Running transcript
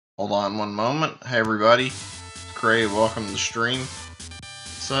Hold on one moment. Hey everybody, it's Cray, welcome to the stream.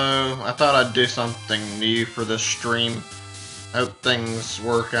 So, I thought I'd do something new for this stream. I hope things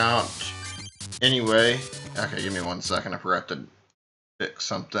work out. Anyway, okay, give me 1 second, I forgot to fix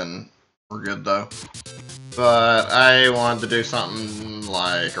something. We're good though. But I wanted to do something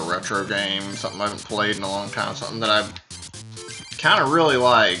like a retro game, something I haven't played in a long time, something that I've kind of really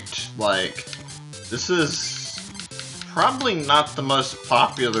liked. Like, this is probably not the most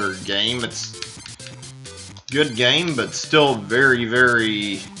popular game. It's a good game, but still very,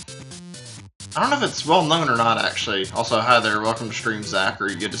 very... I don't know if it's well known or not, actually. Also, hi there, welcome to stream,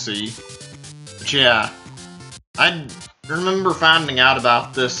 Zachary, good to see you. But yeah, I remember finding out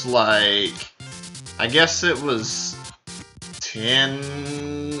about this, like, I guess it was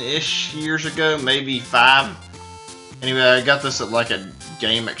 10-ish years ago, maybe 5. Anyway, I got this at like a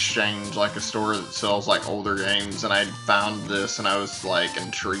game exchange, like a store that sells like older games, and I found this and I was like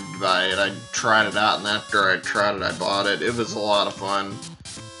intrigued by it. I tried it out, and after I tried it, I bought it. It was a lot of fun.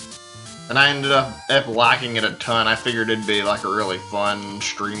 And I ended up liking it a ton. I figured it'd be like a really fun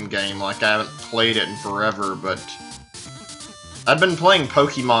stream game. Like, I haven't played it in forever, but I'd been playing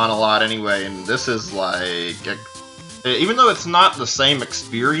Pokemon a lot anyway, and this is like, even though it's not the same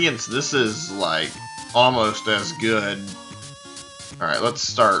experience, this is like almost as good. Alright, let's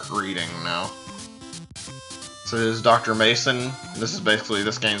start reading now. So this is Dr. Mason. This is basically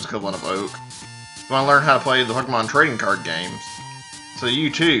this game's equivalent of Oak. You want to learn how to play the Pokemon trading card games. So you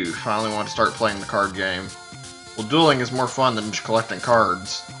too finally want to start playing the card game. Well, dueling is more fun than just collecting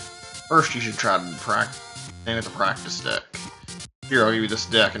cards. First, you should try to aim at the practice deck. Here, I'll give you this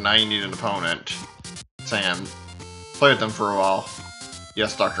deck, and now you need an opponent. Sam, play with them for a while.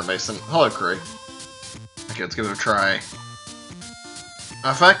 Yes, Dr. Mason. Hello, Cray. Okay, let's give it a try.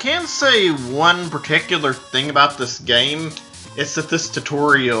 If I can say one particular thing about this game, it's that this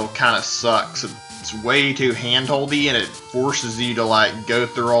tutorial kind of sucks. It's way too handholdy, and it forces you to like go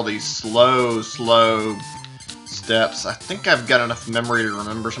through all these slow steps. I think I've got enough memory to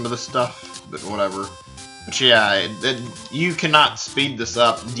remember some of this stuff, but whatever. But yeah, you cannot speed this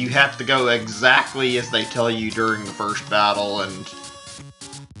up. You have to go exactly as they tell you during the first battle, and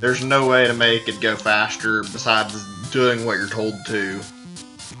there's no way to make it go faster besides doing what you're told to.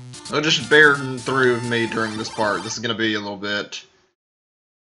 So just bear through with me during this part. This is going to be a little bit...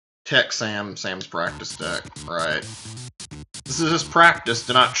 Tech Sam's practice deck. Right. This is just practice,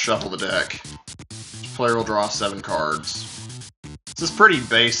 do not shuffle the deck. Each player will draw 7 cards. This is pretty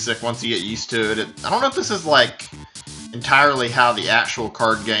basic once you get used to it. I don't know if this is like entirely how the actual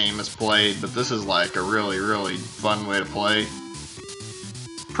card game is played, but this is like a really, really fun way to play.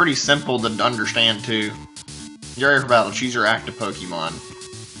 Pretty simple to understand too. You're ready for battle. Choose your active Pokemon.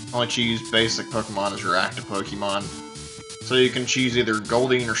 Only choose basic Pokemon as your active Pokemon. So you can choose either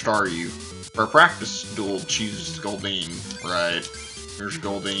Goldeen or Staryu. For a practice duel, choose Goldeen. Right. Here's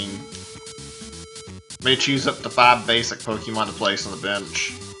Goldeen. May choose up to 5 basic Pokemon to place on the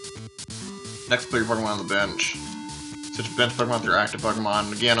bench. Next, put your Pokemon on the bench. Switch bench Pokemon with your active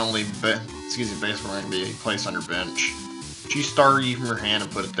Pokemon. Again, only basic Pokemon can be placed on your bench. Choose Staryu from your hand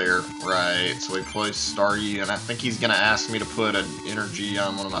and put it there. Right, so we place Staryu, and I think he's going to ask me to put an energy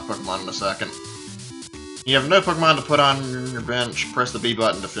on one of my Pokemon in a second. You have no Pokemon to put on your bench, press the B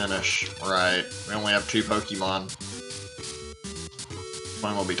button to finish. Right, we only have 2 Pokemon.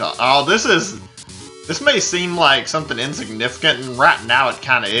 One will be taught. Oh, this may seem like something insignificant, and right now it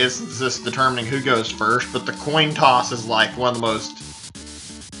kind of is. It's just determining who goes first, but the coin toss is like one of the most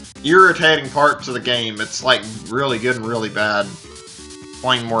irritating parts of the game. It's like really good and really bad.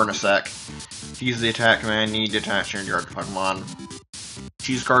 Explain more in a sec. To use the attack command, you need to attach your Pokemon.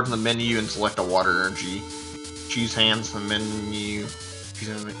 Choose card from the menu and select a water energy. Choose hands from the menu.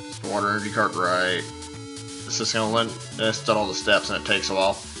 Choose the water energy card. Right. This is going to list all the steps, and it takes a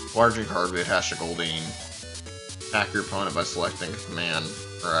while. Water energy card will be attached to Goldeen. Attack your opponent by selecting a command.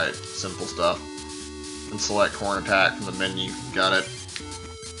 Right. Simple stuff. And select Horn Attack from the menu. Got it.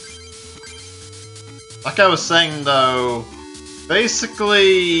 Like I was saying though,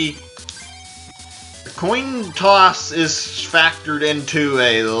 basically, the coin toss is factored into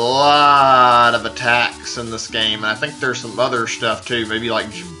a lot of attacks in this game, and I think there's some other stuff too, maybe like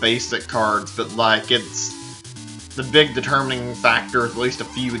just basic cards, but like it's the big determining factor, at least a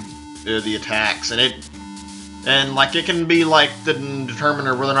few of the attacks, and like it can be like the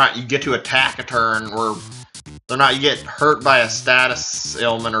determiner whether or not you get to attack a turn, or whether or not you get hurt by a status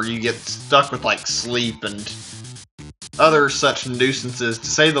ailment, or you get stuck with like sleep and other such nuisances. To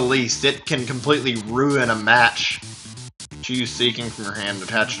say the least, it can completely ruin a match. Choose Seeking from your hand,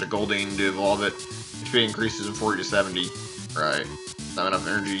 attach it to Goldeen to evolve it. HP increases in 40 to 70. Right. Not enough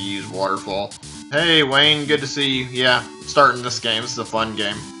energy to use waterfall. Hey Wayne, good to see you. Yeah, starting this game. This is a fun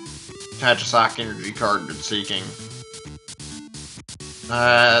game. Attach a sock energy card to seeking.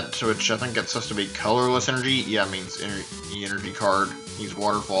 Which I think it's supposed to be colorless energy. Yeah, it means energy card. Use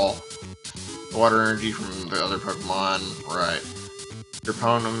waterfall. Water energy from the other Pokemon. Right. Your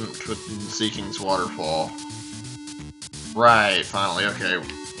opponent with Seeking's waterfall. Right, finally. Okay.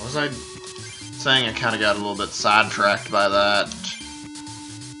 What was I saying? I kind of got a little bit sidetracked by that.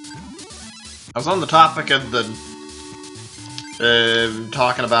 I was on the topic of the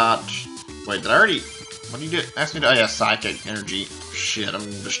talking about. Wait, did I already? What did you do? Ask me to. Oh yeah, psychic energy. Shit, I'm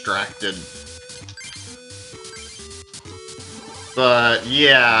distracted. But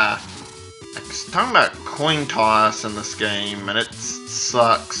yeah, I was talking about coin toss in this game, and it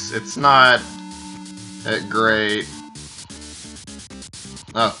sucks. It's not that great.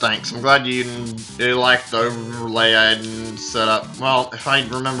 Oh, thanks. I'm glad you liked the overlay I had set up. Well, if I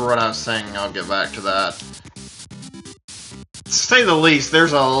remember what I was saying, I'll get back to that. To say the least,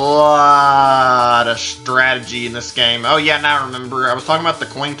 there's a lot of strategy in this game. Oh yeah, now I remember. I was talking about the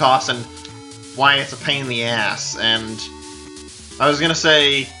coin toss and why it's a pain in the ass. And I was gonna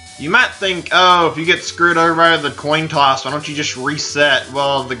say, you might think, oh, if you get screwed over by the coin toss, why don't you just reset?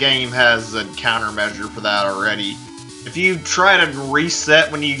 Well, the game has a countermeasure for that already. If you try to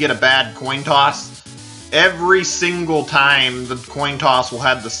reset when you get a bad coin toss, every single time the coin toss will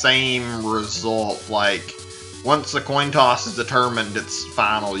have the same result. Like, once the coin toss is determined, it's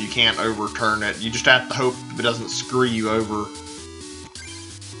final. You can't overturn it. You just have to hope it doesn't screw you over.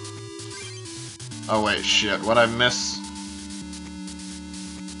 Oh wait, shit. What'd I miss?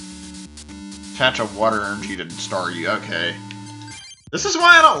 Attach a water energy to Staryu. Okay. This is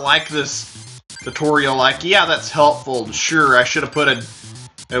why I don't like this tutorial. Like, yeah, that's helpful. Sure, I should have put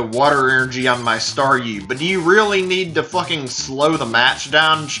a water energy on my Staryu, but do you really need to fucking slow the match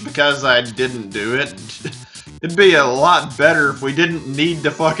down because I didn't do it? It'd be a lot better if we didn't need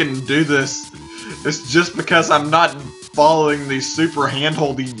to fucking do this. It's just because I'm not following these super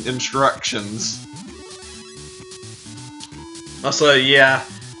hand-holdy instructions. Also, yeah,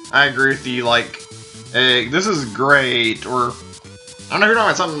 I agree with you, like, hey, this is great, or I don't know if you're talking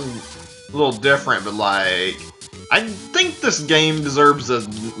about something a little different, but like, I think this game deserves a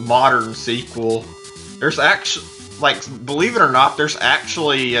modern sequel. There's actually, like, believe it or not, there's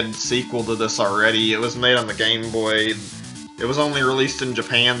actually a sequel to this already. It was made on the Game Boy. It was only released in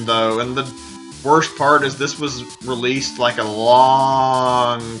Japan, though, and the worst part is this was released like a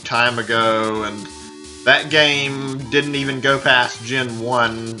long time ago, and that game didn't even go past Gen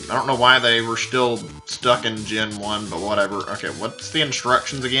 1. I don't know why they were still stuck in Gen 1, but whatever. Okay, what's the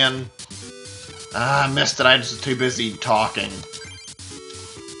instructions again? Ah, I missed it. I was too busy talking.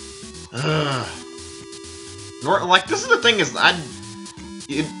 Ugh. Like, this is the thing is,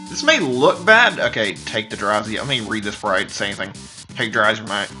 this may look bad. Okay, take the drowsy. Let me read this before I say anything. Take drowsy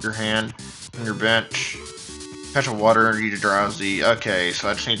from your hand on your bench. Catch a water energy to drowsy. Okay, so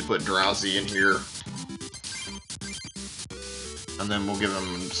I just need to put drowsy in here. And then we'll give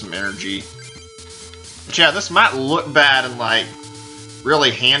him some energy. But yeah, this might look bad and like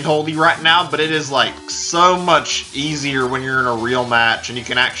really hand-holdy right now, but it is like so much easier when you're in a real match and you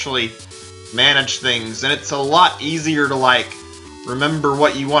can actually manage things, and it's a lot easier to like remember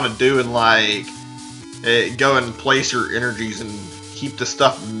what you want to do and like go and place your energies and keep the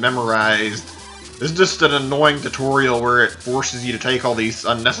stuff memorized. It's just an annoying tutorial where it forces you to take all these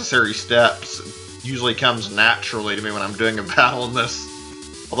unnecessary steps. It usually comes naturally to me when I'm doing a battle in this,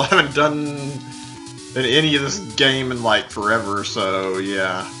 although I haven't done in any of this game in like forever, so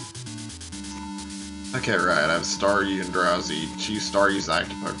yeah. Okay, right, I have Staryu and Drowsy. Choose Staryu's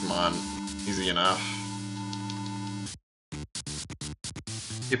active Pokemon. Easy enough.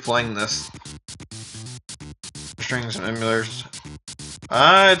 Keep playing this. Strings and emulators.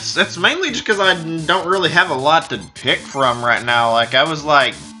 It's mainly just because I don't really have a lot to pick from right now. Like, I was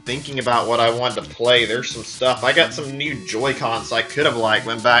like thinking about what I wanted to play. There's some stuff. I got some new Joy-Cons I could have like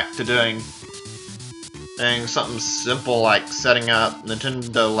went back to doing something simple like setting up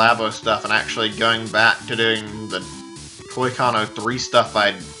Nintendo Labo stuff and actually going back to doing the Toy-Con 03 stuff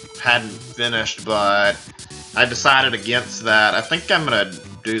I hadn't finished, but I decided against that. I think I'm gonna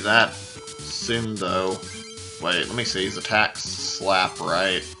do that soon though. Wait, let me see. His attacks slap,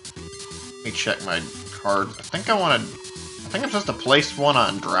 right? Let me check my card. I think I'm supposed to place one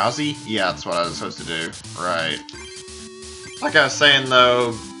on Drowsy? Yeah, that's what I was supposed to do. Right. Like I was saying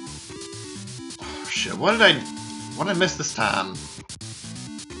though, shit, what did I miss this time?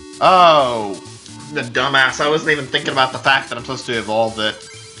 Oh, the dumbass. I wasn't even thinking about the fact that I'm supposed to evolve it.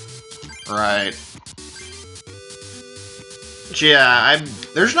 Right. Yeah,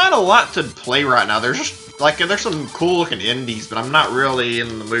 there's not a lot to play right now. There's just, like, there's some cool looking indies, but I'm not really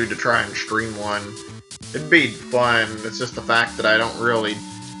in the mood to try and stream one. It'd be fun, it's just the fact that I don't really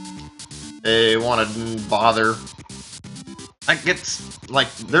want to bother. Like, it's,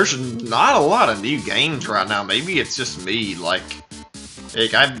 like, there's not a lot of new games right now. Maybe it's just me, like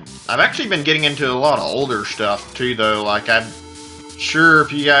I've actually been getting into a lot of older stuff, too, though. Like, I'm sure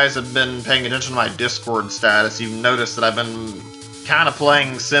if you guys have been paying attention to my Discord status, you've noticed that I've been kind of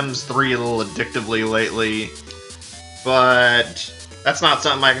playing Sims 3 a little addictively lately, but that's not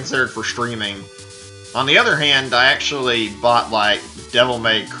something I considered for streaming. On the other hand, I actually bought, like, Devil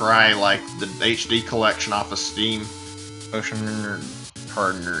May Cry, like, the HD collection off of Steam. Motion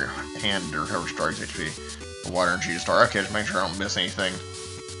card in your hand or however strikes HP. The water energy to start. Okay, just make sure I don't miss anything.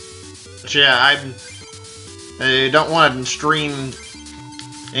 But yeah, I don't want to stream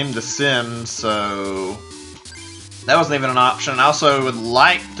in The Sims, so that wasn't even an option. I also would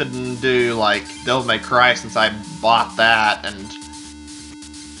like to do, like, Devil May Cry since I bought that, and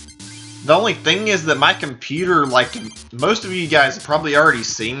the only thing is that my computer, like, most of you guys have probably already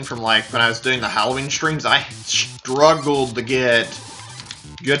seen from, like, when I was doing the Halloween streams, I struggled to get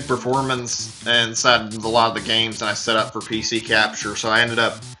good performance inside a lot of the games that I set up for PC capture, so I ended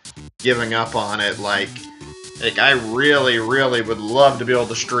up giving up on it. Like I really, really would love to be able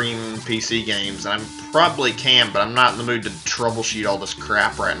to stream PC games, and I probably can, but I'm not in the mood to troubleshoot all this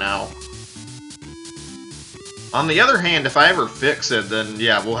crap right now. On the other hand, if I ever fix it, then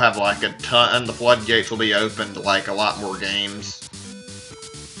yeah, we'll have like a ton, and the floodgates will be open to like a lot more games.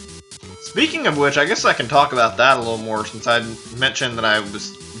 Speaking of which, I guess I can talk about that a little more since I mentioned that I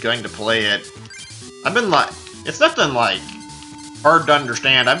was going to play it. I've been like, it's nothing like hard to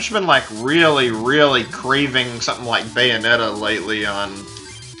understand. I've just been like really, really craving something like Bayonetta lately on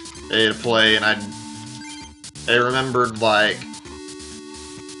to play, and I remembered like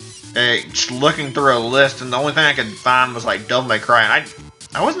just looking through a list, and the only thing I could find was like Devil May Cry, and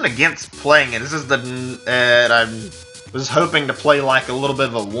I wasn't against playing it. This is I was hoping to play like a little bit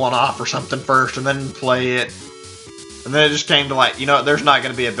of a one-off or something first, and then play it. And then it just came to like, you know, there's not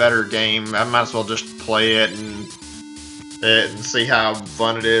going to be a better game. I might as well just play it and see how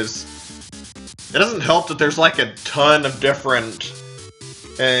fun it is. It doesn't help that there's like a ton of different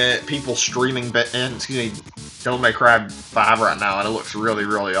people streaming, Devil May Cry 5 right now, and it looks really,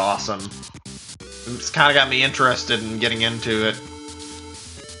 really awesome. It's kind of got me interested in getting into it.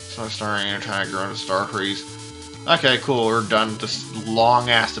 So starting anytime I grow into Star Freeze. Okay, cool, we're done with this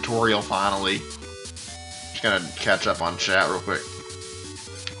long-ass tutorial finally. Just gonna catch up on chat real quick.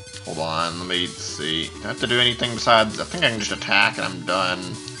 Hold on, let me see. Do I have to do anything besides... I think I can just attack and I'm done.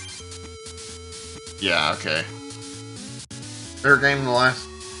 Yeah, okay. Better game than the last...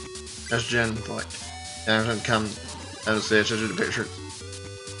 S-Gen, like... Everything comes... As I say, the picture.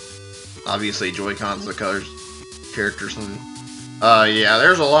 Obviously, Joy-Cons, the colors, characters, and... yeah,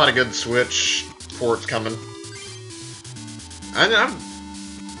 there's a lot of good Switch ports coming.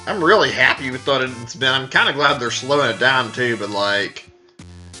 I'm really happy with what it's been. I'm kind of glad they're slowing it down, too, but, like...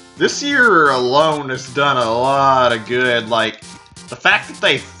 This year alone has done a lot of good. Like, the fact that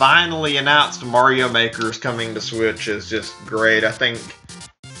they finally announced Mario Maker is coming to Switch is just great. I think,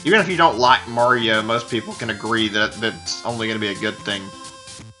 even if you don't like Mario, most people can agree that that's only going to be a good thing.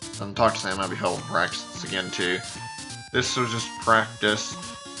 Talk to Sam, I'll be holding practice again, too. This was just practice.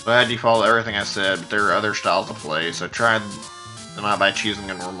 Glad you follow everything I said, but there are other styles to play, so try them out by choosing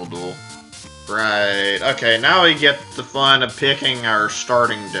a normal duel. Right, okay, now we get the fun of picking our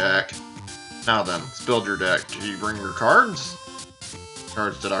starting deck. Now then, let's build your deck. Do you bring your cards?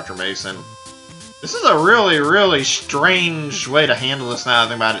 Cards to Dr. Mason. This is a really, really strange way to handle this now that I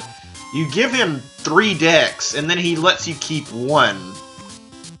think about it. You give him 3 decks, and then he lets you keep 1.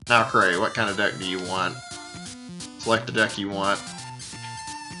 Now, Cray, what kind of deck do you want? Select the deck you want.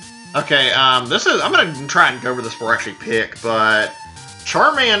 Okay, I'm gonna try and go over this before I actually pick, but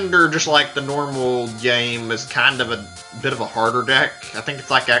Charmander, just like the normal game, is kind of a bit of a harder deck. I think it's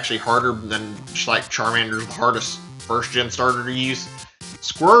like actually harder than just like Charmander's the hardest first-gen starter to use.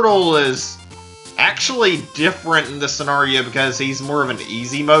 Squirtle is actually different in this scenario because he's more of an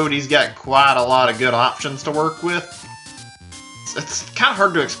easy mode. He's got quite a lot of good options to work with. It's kind of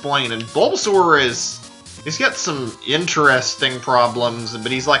hard to explain, and Bulbasaur is... He's got some interesting problems,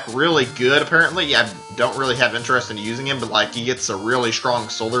 but he's like really good apparently. I don't really have interest in using him, but like he gets a really strong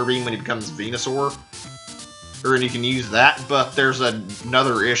Solar Beam when he becomes Venusaur. And you can use that, but there's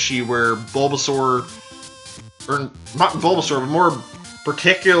another issue where Bulbasaur, or not Bulbasaur, but more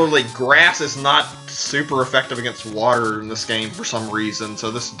particularly Grass is not super effective against water in this game for some reason,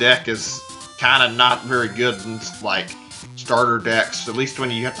 so this deck is kind of not very good, and like starter decks, at least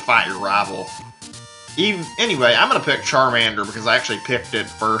when you have to fight your rival. Anyway, I'm going to pick Charmander because I actually picked it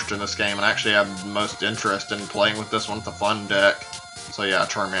first in this game, and I actually have the most interest in playing with this one. It's a fun deck. So yeah,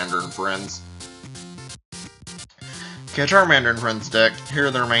 Charmander and Friends. Okay, Charmander and Friends deck. Here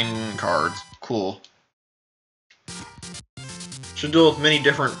are their main cards. Cool. Should duel with many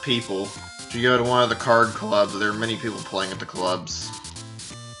different people. You go to one of the card clubs, there are many people playing at the clubs.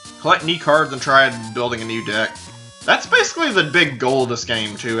 Collect new cards and try building a new deck. That's basically the big goal of this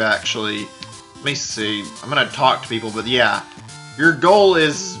game too, actually. Let me see. I'm gonna talk to people, but yeah. Your goal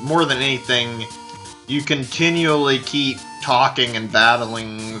is, more than anything, you continually keep talking and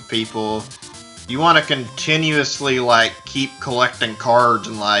battling with people. You want to continuously, like, keep collecting cards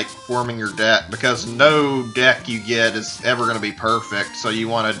and, like, forming your deck, because no deck you get is ever going to be perfect, so you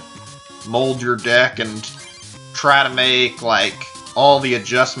want to mold your deck and try to make, like, all the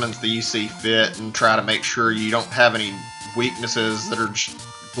adjustments that you see fit, and try to make sure you don't have any weaknesses that are just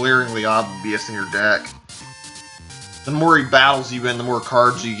glaringly obvious in your deck. The more battles you win, the more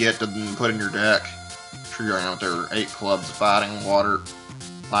cards you get to put in your deck. Sure, you know there are 8 clubs: fighting, water,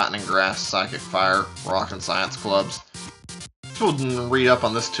 lightning, grass, psychic, fire, rock, and science clubs. People can read up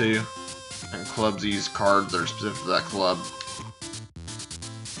on this too. And clubs use cards that are specific to that club.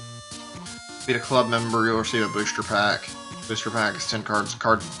 Beat a club member, you'll receive a booster pack. Booster pack is 10 cards.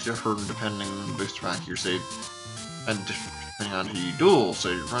 Cards differ depending on the booster pack you receive, and depending on who you duel.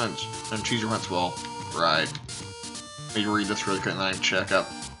 So your friends, and choose your friends well. Right. Let me read this really quick and then I can check up.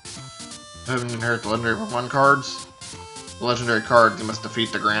 Who inherit the legendary Pokemon cards? The legendary cards, you must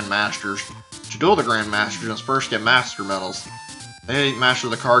defeat the Grand Masters. To duel the Grand Masters, you must first get Master Medals. They master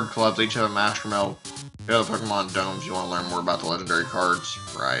the card clubs, they each have a Master Medal. The other Pokemon domes, you want to learn more about the legendary cards.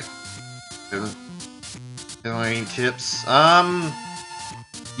 Right. Any tips?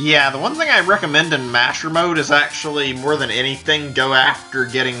 Yeah, the one thing I recommend in Master Mode is actually, more than anything, go after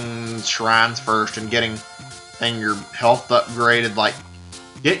getting shrines first and getting your health upgraded. Like,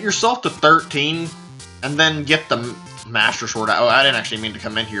 get yourself to 13, and then get the Master Sword out. Oh, I didn't actually mean to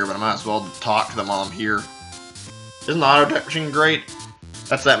come in here, but I might as well talk to them while I'm here. Isn't the auto deck machine great?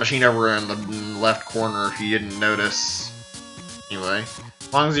 That's that machine over in the left corner if you didn't notice. Anyway,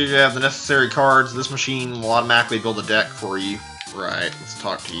 as long as you have the necessary cards, this machine will automatically build a deck for you. Right, let's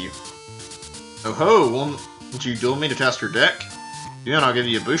talk to you. Oh ho, won't you duel me to test your deck? Yeah, and I'll give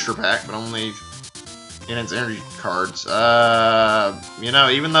you a booster pack, but only in its energy cards. You know,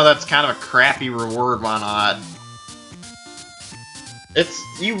 even though that's kind of a crappy reward, why not?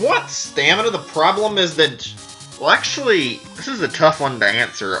 You want stamina. The problem is that, well, actually, this is a tough one to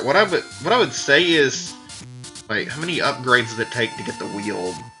answer. What I would say is, wait, how many upgrades does it take to get the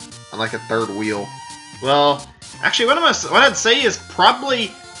wheel on, like, a third wheel? Well, actually, what I'd say is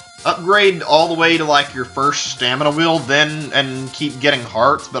probably upgrade all the way to, like, your first stamina wheel, then and keep getting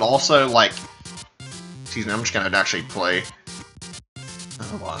hearts, but also, like, excuse me, I'm just gonna actually play.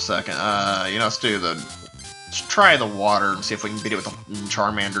 Hold on a second. You know, let's try the water and see if we can beat it with the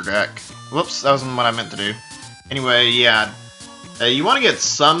Charmander deck. Whoops, that wasn't what I meant to do. Anyway, yeah, you want to get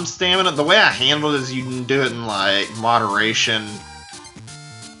some stamina. The way I handle it is you can do it in, like, moderation.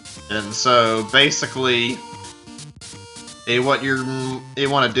 And so, basically, what you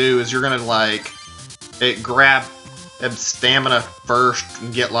want to do is you're going to, like, grab stamina first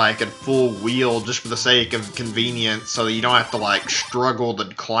and get, like, a full wheel just for the sake of convenience so that you don't have to, like, struggle to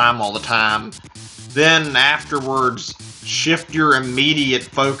climb all the time. Then, afterwards, shift your immediate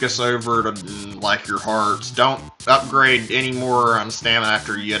focus over to, like, your hearts. Don't upgrade any more on stamina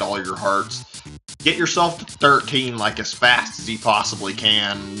after you get all your hearts. Get yourself to 13, like, as fast as you possibly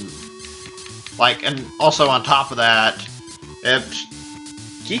can. Like, and also on top of that,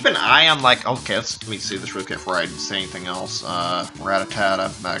 keep an eye on, like, okay, let me see this real quick before I say anything else. Rattata,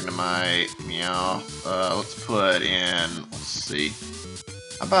 Magnemite, Meow. Let's put in, let's see.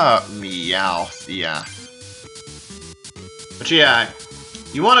 How about Meowth? Yeah. But yeah,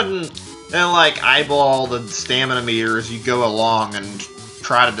 you want to, like, eyeball the stamina meter as you go along and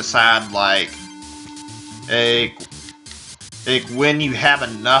try to decide, like, when you have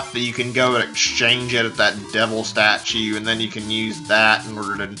enough that you can go and exchange it at that devil statue, and then you can use that in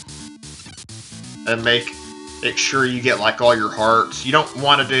order to make sure you get, like, all your hearts. You don't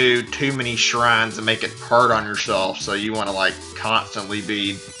want to do too many shrines and make it hard on yourself, so you want to, like, constantly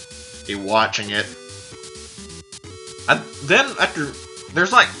be watching it. Then after,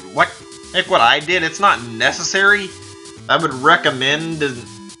 there's, like what I did, it's not necessary. I would recommend and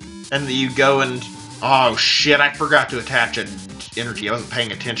that you go and, oh shit, I forgot to attach an energy. I wasn't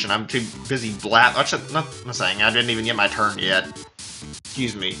paying attention. I'm too busy I'm saying, I didn't even get my turn yet.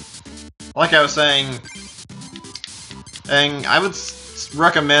 Excuse me. Like I was saying, And I would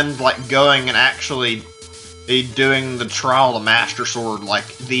recommend like going and actually doing the Trial of the Master Sword like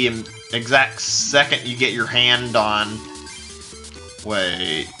the exact second you get your hand on.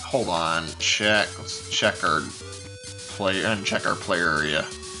 Wait, hold on. Let's check our player and check our player area.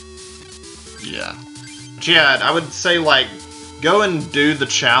 Yeah. But yeah, I would say like go and do the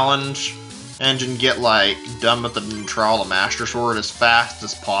challenge and get like done with the Trial of the Master Sword as fast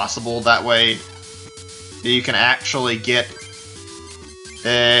as possible. That way you can actually get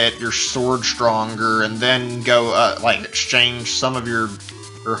your sword stronger, and then go like exchange some of your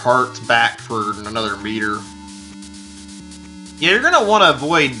hearts back for another meter. Yeah, you're gonna want to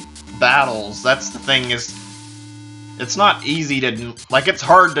avoid battles. That's the thing, is it's not easy to, like, it's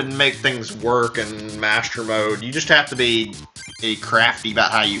hard to make things work in Master Mode. You just have to be crafty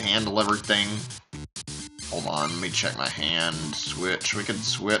about how you handle everything. Hold on, let me check my hand. Switch. We could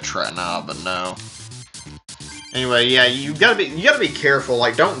switch right now, but no. Anyway, yeah, you gotta be careful.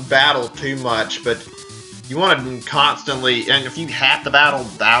 Like, don't battle too much, but you want to constantly, and if you have to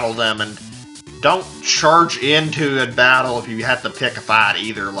battle them, and don't charge into a battle if you have to pick a fight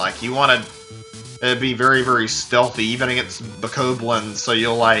either. Like, you want to be very, very stealthy, even against Bokoblins, so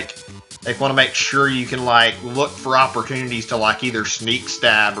you'll like want to make sure you can like look for opportunities to like either sneak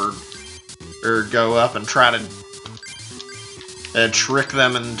stab or go up and try to trick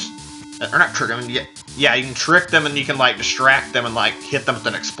them, and or not trick them. Yeah, you can trick them, and you can like distract them and like hit them with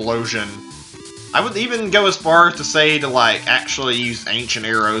an explosion. I would even go as far as to say to like actually use ancient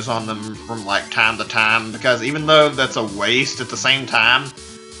arrows on them from like time to time, because even though that's a waste, at the same time,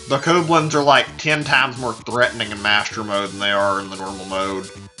 the Bokoblins are like 10 times more threatening in Master Mode than they are in the normal mode.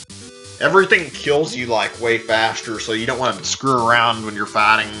 Everything kills you like way faster, so you don't want to screw around when you're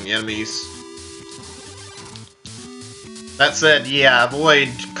fighting enemies. That said, yeah, avoid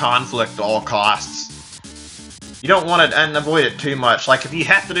conflict at all costs. You don't want to, and avoid it too much. Like, if you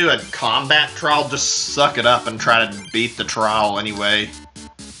have to do a combat trial, just suck it up and try to beat the trial anyway.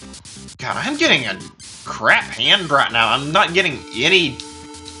 God, I'm getting a crap hand right now. I'm not getting any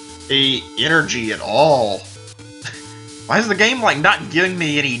energy at all. Why is the game, like, not giving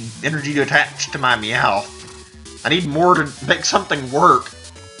me any energy to attach to my Meowth? I need more to make something work.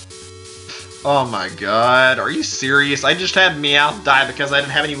 Oh my god, are you serious? I just had Meowth die because I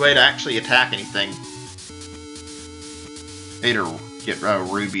didn't have any way to actually attack anything. Need to get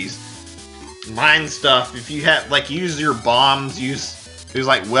rubies. Mine stuff, if you have, like, use your bombs, use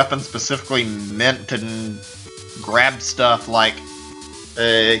like weapons specifically meant to grab stuff, like,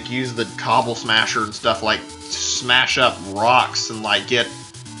 use the Cobble Smasher and stuff, like, smash up rocks and, like, get...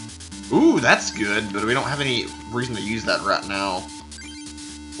 Ooh, that's good, but we don't have any reason to use that right now.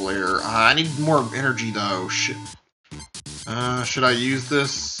 Flare. I need more energy, though. Shit. Should I use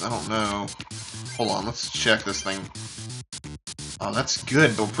this? I don't know. Hold on, let's check this thing. Oh, that's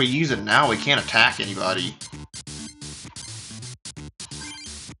good, but if we use it now, we can't attack anybody.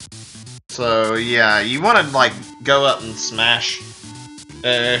 So, yeah, you want to, like, go up and smash,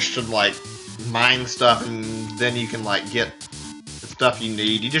 should, like, mine stuff, and then you can, like, get the stuff you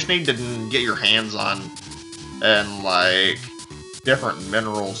need. You just need to get your hands on, and, like, different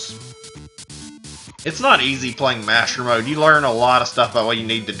minerals. It's not easy playing Master Mode. You learn a lot of stuff about what you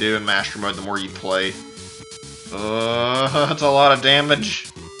need to do in Master Mode the more you play. That's a lot of damage.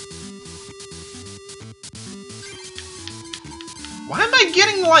 Why am I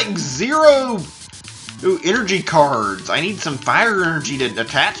getting, like, 0 energy cards? I need some fire energy to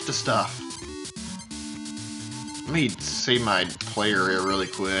attach to stuff. Let me see my play area really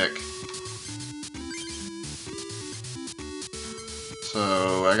quick.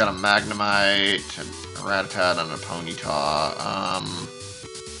 So, I got a Magnemite, a Rattata, and a Ponyta.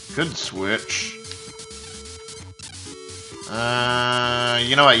 Could switch.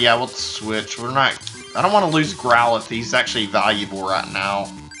 You know what, yeah, we'll switch. We're not... I don't want to lose Growlithe. He's actually valuable right now.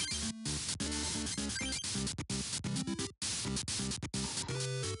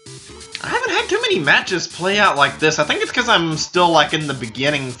 I haven't had too many matches play out like this. I think it's because I'm still, like, in the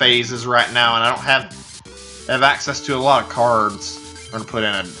beginning phases right now, and I don't have access to a lot of cards. I'm gonna put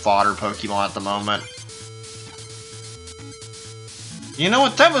in a fodder Pokemon at the moment. You know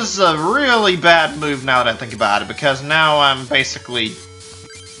what, that was a really bad move now that I think about it, because now I'm basically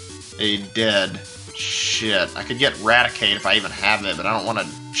dead. Shit, I could get Raticate if I even have it, but I don't want to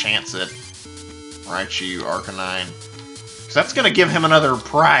chance it. Raichu, Arcanine. Because that's gonna give him another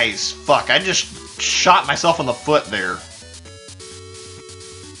prize. Fuck, I just shot myself in the foot there.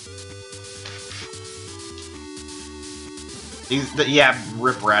 Yeah,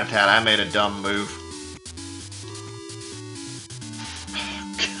 rip Rattata, I made a dumb move.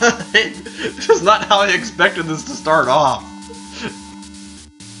 This is not how I expected this to start off.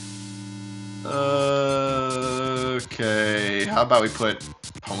 Okay, how about we put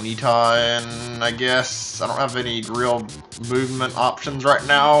Ponyta in, I guess? I don't have any real movement options right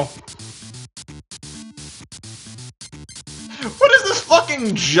now. What is this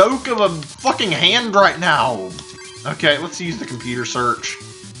fucking joke of a fucking hand right now? Okay, let's use the computer search.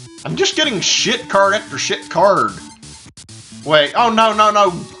 I'm just getting shit card after shit card. Wait, oh no, no,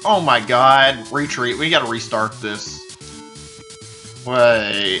 no. Oh my god. Retreat, we gotta restart this.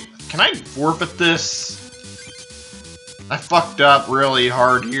 Wait, can I forfeit this? I fucked up really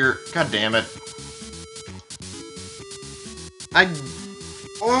hard here. God damn it.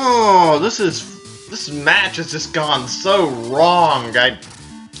 Oh, this match has just gone so wrong. I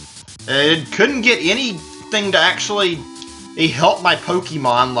couldn't get anything to actually help my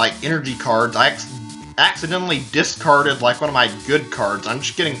Pokemon, like energy cards. I accidentally discarded like one of my good cards. I'm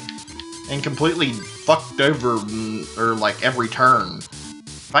just getting completely fucked over or like every turn.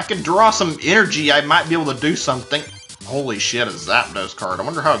 If I could draw some energy, I might be able to do something. Holy shit, a Zapdos card. I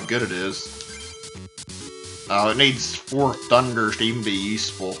wonder how good it is. Oh, it needs 4 Thunders to even be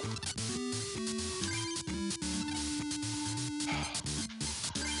useful.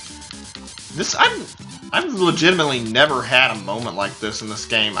 I've legitimately never had a moment like this in this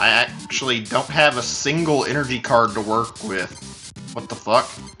game. I actually don't have a single energy card to work with. What the fuck?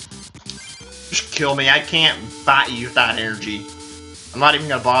 Just kill me. I can't fight you without energy. I'm not even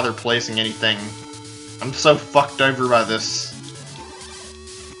gonna bother placing anything. I'm so fucked over by this.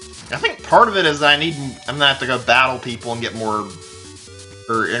 I think part of it is I'm gonna have to go battle people and get more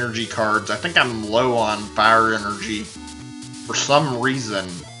energy cards. I think I'm low on fire energy for some reason,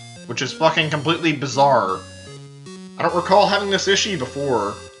 which is fucking completely bizarre. I don't recall having this issue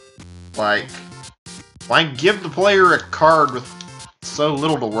before. Like, why give the player a card with so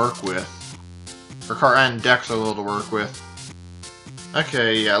little to work with? Or card and deck so little to work with.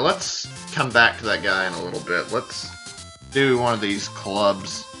 Okay, yeah, let's come back to that guy in a little bit. Let's do one of these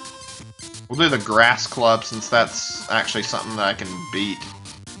clubs. We'll do the grass club since that's actually something that I can beat.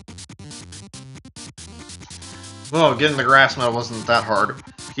 Well, getting the grass medal wasn't that hard.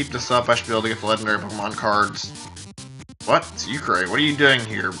 To keep this up, I should be able to get the legendary Pokemon cards. What? It's you, Craig. What are you doing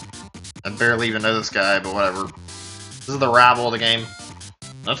here? I barely even know this guy, but whatever. This is the rabble of the game.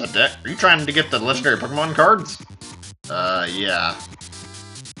 That's a deck. Are you trying to get the legendary Pokemon cards? Yeah.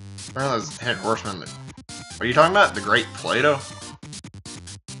 Where are those head horsemen? What are you talking about? The Great Plato?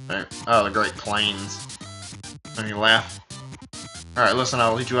 Oh, the Great Plains. And you laugh. Alright, listen,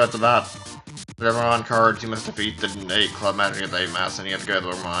 I'll teach you what it's about. With Pokemon cards, you must defeat the 8 club match to get the 8 mouse, and you have to go to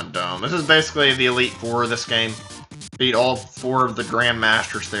the Pokemon Dome. This is basically the Elite Four of this game. Beat all 4 of the Grand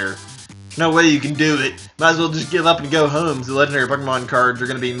Masters there. There's no way you can do it. Might as well just give up and go home. The legendary Pokemon cards are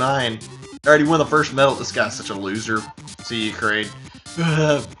gonna be mine. I already won the first medal. This guy's such a loser. See you, Craig.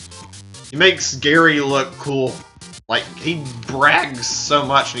 He makes Gary look cool. Like, he brags so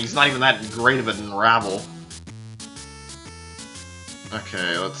much, and he's not even that great of an rival.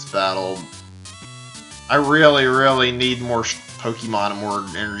 Okay, let's battle. I really, really need more Pokemon and more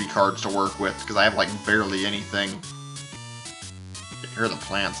energy cards to work with, because I have, like, barely anything. Here are the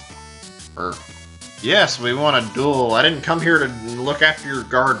plants. Yes, we want a duel. I didn't come here to look after your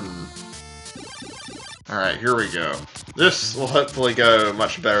garden. Alright, here we go. This will hopefully go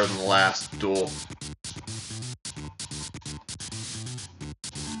much better than the last duel.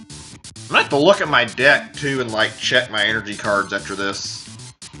 I'm gonna have to look at my deck, too, and, like, check my energy cards after this.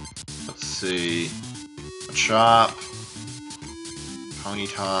 Let's see. Machop.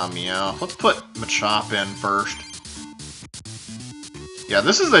 Ponyta, Meow. Let's put Machop in first. Yeah,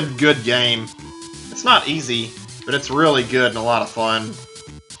 this is a good game. It's not easy, but it's really good and a lot of fun.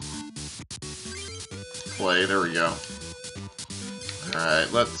 Play, there we go.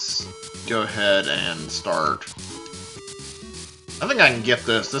 Alright, let's go ahead and start. I think I can get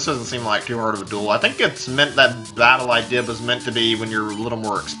this. This doesn't seem like too hard of a duel. I think it's meant, that battle I did was meant to be when you're a little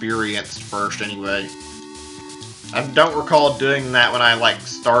more experienced first anyway. I don't recall doing that when I, like,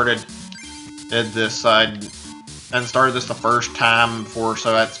 did this. And started this the first time before,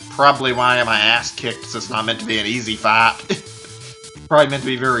 so that's probably why my ass kicked, since it's not meant to be an easy fight. Probably meant to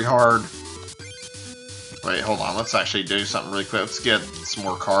be very hard. Wait, hold on, let's actually do something really quick. Let's get some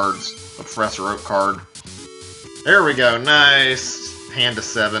more cards. The Professor Oak card. There we go, nice. Hand to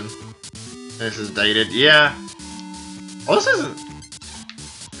 7. This is dated, yeah. Well, this isn't...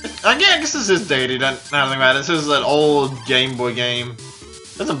 I guess this is dated, now that I think about it. This is an old Game Boy game.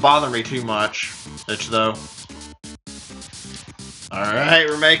 Doesn't bother me too much, though. Alright,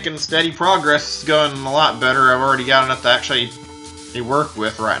 we're making steady progress. It's going a lot better. I've already got enough to actually you work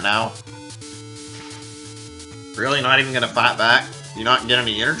with right now. Really, not even gonna fight back? You not get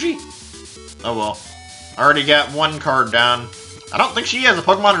any energy? Oh well. Already got one card down. I don't think she has a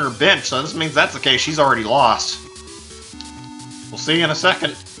Pokemon on her bench, so this means that's the case. She's already lost. We'll see you in a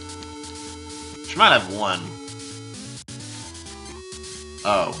second. She might have one.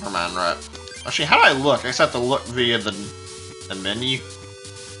 Oh, never mind, right. Actually, how do I look? I just have to look via the menu.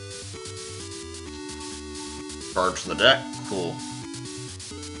 Cards from the deck. Cool.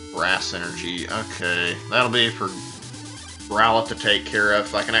 Grass energy. Okay. That'll be for Growlithe to take care of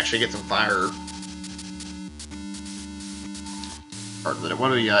if I can actually get some fire. What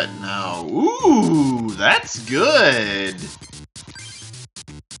do we got now? Ooh, that's good!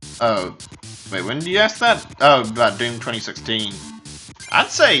 Oh, wait, when did you ask that? Oh, about Doom 2016. I'd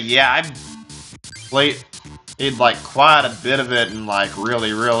say, yeah, I played like quite a bit of it and like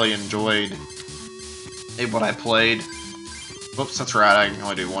really enjoyed what I played. Whoops, that's right, I can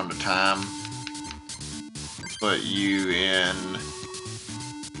only do one at a time. Put you in...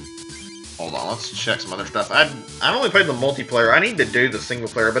 Hold on, let's check some other stuff. I've only played the multiplayer. I need to do the single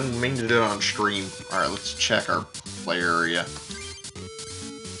player. I've been meaning to do it on stream. Alright, let's check our play area.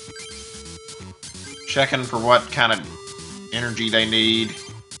 Checking for what kind of energy they need.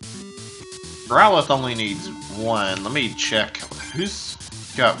 Growlithe only needs one. Let me check. Who's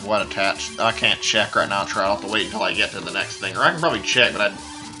got what attached? I can't check right now. I'll have to wait until I get to the next thing. Or I can probably check, but I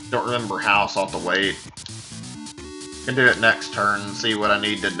don't remember how, so I'll have to wait. Can do it next turn and see what I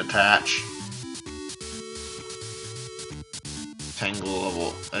need to detach. Tangle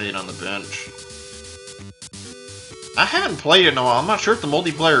level 8 on the bench. I haven't played it in a while. I'm not sure if the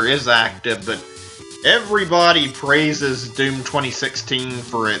multiplayer is active, but everybody praises Doom 2016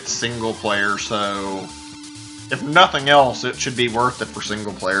 for its single player, so if nothing else, it should be worth it for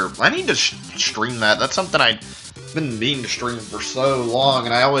single player. I need to stream that. That's something I've been meaning to stream for so long,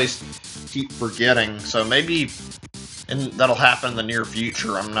 and I always keep forgetting, so maybe that'll happen in the near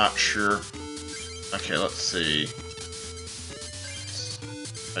future. I'm not sure. Okay, let's see.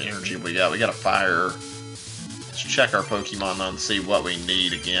 What energy we got? We got a fire. Let's check our Pokemon though and see what we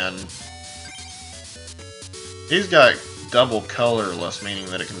need again. He's got double colorless, meaning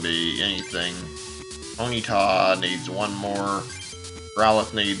that it can be anything. Ponyta needs one more.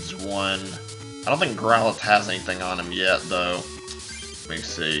 Growlithe needs one. I don't think Growlithe has anything on him yet, though. Let me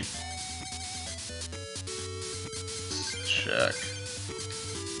see. Let's check.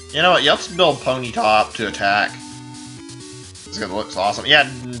 You know what? Yeah, let's build Ponyta up to attack. This guy looks awesome. Yeah,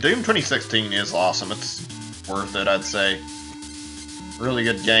 Doom 2016 is awesome. It's worth it, I'd say. Really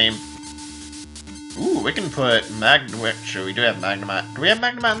good game. Ooh, we can put Magnemite. We do have Magnemite. Do we have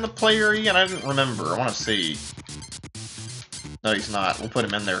Magnemite in the play area? I didn't remember. I want to see. No, he's not. We'll put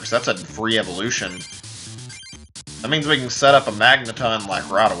him in there because that's a free evolution. That means we can set up a Magneton like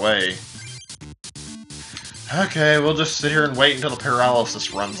right away. Okay, we'll just sit here and wait until the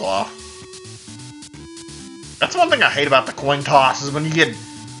paralysis runs off. That's one thing I hate about the coin toss, is when you get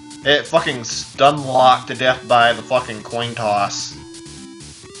it fucking stun locked to death by the fucking coin toss.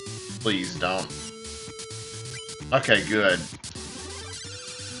 Please don't. Okay, good.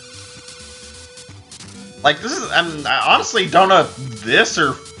 Like, this is, I honestly don't know if this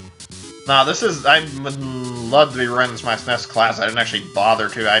or... Nah, this is, I would love to be running this my SNES class. I didn't actually bother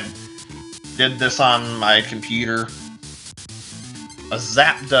to. I did this on my computer. A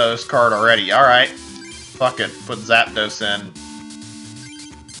Zapdos card already. Alright. Fuck it. Put Zapdos in.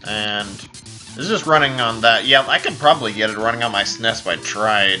 And it's just running on that. Yeah, I could probably get it running on my SNES if I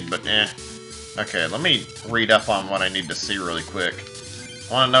tried, but eh. Okay, let me read up on what I need to see really quick.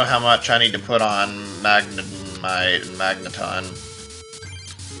 I want to know how much I need to put on Magnemite and Magneton.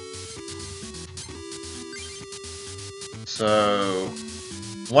 So,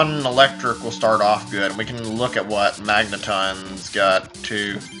 one electric will start off good, and we can look at what Magneton's got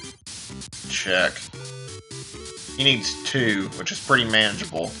to check. He needs 2, which is pretty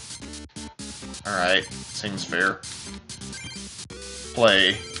manageable. Alright, seems fair.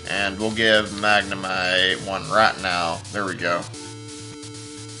 Play, and we'll give Magnemite 1 right now. There we go.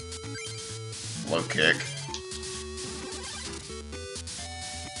 Low kick.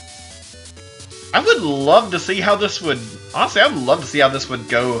 I would love to see how this would... Honestly, I would love to see how this would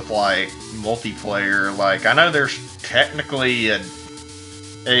go with, like, multiplayer. Like, I know there's technically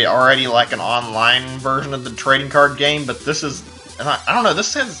already, like, an online version of the trading card game, but this is... I don't know,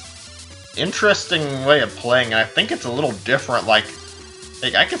 this has interesting way of playing, and I think it's a little different. Like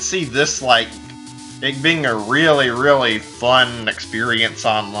I could see this, like, it being a really fun experience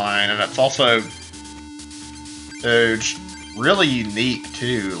online, and it's also really unique,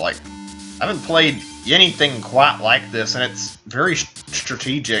 too. Like, I haven't played anything quite like this, and it's very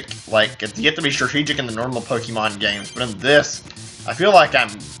strategic. Like, you have to be strategic in the normal Pokemon games, but in this, I feel like I'm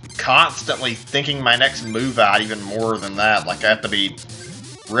constantly thinking my next move out even more than that. Like, I have to be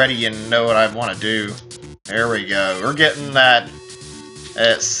ready and know what I want to do. There we go. We're getting that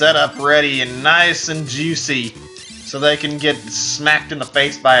set up ready and nice and juicy so they can get smacked in the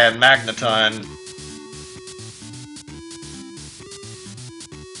face by a Magneton.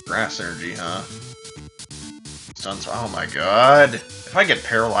 Grass energy, huh? Stuns. Oh my god. If I get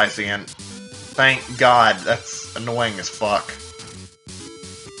paralyzed again, thank god. That's annoying as fuck.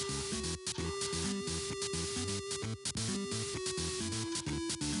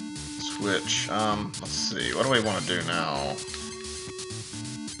 Switch. Let's see. What do we want to do now?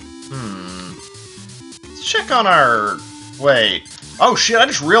 Let's check on our... Wait. Oh shit, I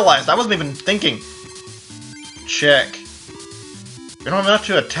just realized. I wasn't even thinking. Check. We don't have enough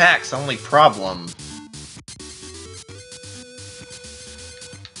to attack, it's the only problem.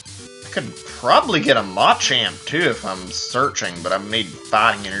 I could probably get a Machamp too if I'm searching, but I need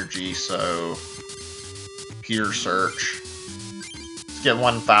fighting energy, so... Pure search. Let's get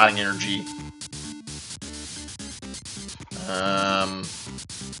one fighting energy.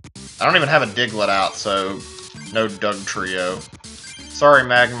 I don't even have a Diglett out, so no Doug Trio. Sorry,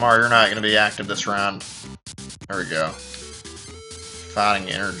 Magmar, you're not going to be active this round. There we go. Fighting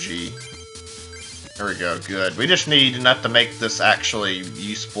energy. There we go, good. We just need enough to make this actually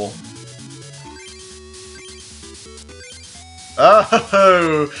useful.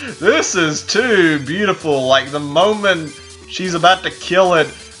 Oh, this is too beautiful. Like, the moment she's about to kill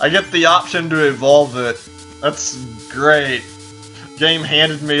it, I get the option to evolve it. That's great. Game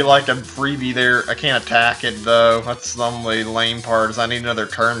handed me like a freebie there. I can't attack it though. That's the only lame part, is I need another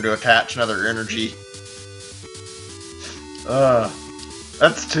turn to attach another energy.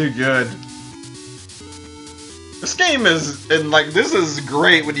 That's too good. This game is, and like, this is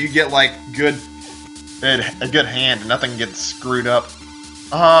great when you get like a good hand and nothing gets screwed up.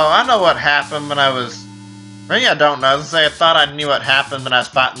 Oh, I know what happened when I was... Maybe I don't know. I was gonna say, I thought I knew what happened when I was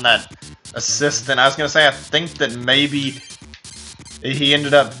fighting that assistant. I was gonna say, I think that maybe he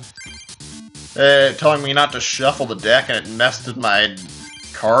ended up telling me not to shuffle the deck and it messed with my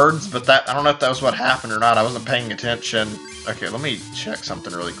cards, but that, I don't know if that was what happened or not. I wasn't paying attention. Okay, let me check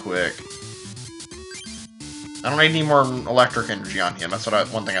something really quick. I don't need any more electric energy on him. That's what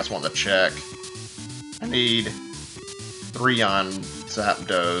one thing I just wanted to check. I need 3 on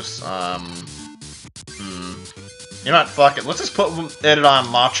Zapdos. You know what, fuck it. Let's just put it on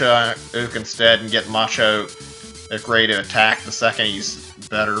Machoke instead and get Machoke ready to attack the second he's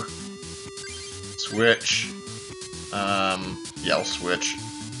better. Switch. Yeah, I'll switch.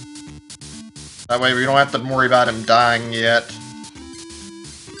 That way we don't have to worry about him dying yet.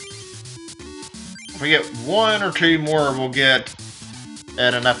 If we get 1 or 2 more, we'll get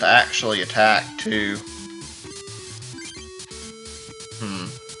it enough to actually attack, too.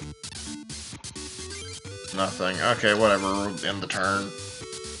 Nothing. Okay, whatever. We'll end the turn.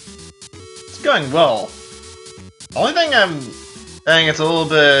 It's going well. The only thing I'm saying it's a little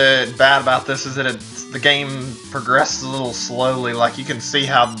bit bad about this is that the game progresses a little slowly. Like, you can see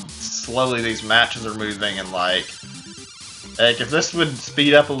how slowly these matches are moving, and like if this would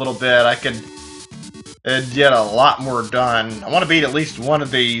speed up a little bit, I could get a lot more done. I want to beat at least one of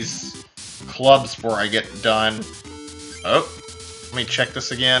these clubs before I get done. Oh, let me check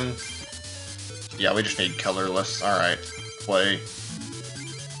this again. Yeah, we just need colorless. Alright, play.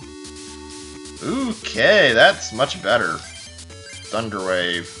 Okay, that's much better.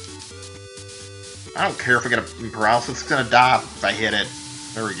 Thunderwave. I don't care if I get a paralysis, it's gonna die if I hit it.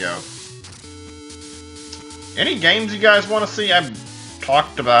 There we go. Any games you guys want to see? I've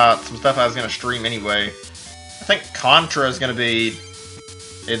talked about some stuff I was gonna stream anyway. I think Contra is gonna be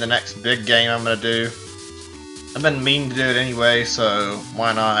the next big game I'm gonna do. I've been meaning to do it anyway, so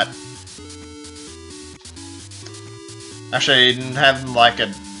why not? Actually, I have like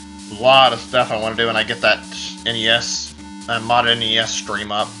a lot of stuff I want to do when I get that NES, modded NES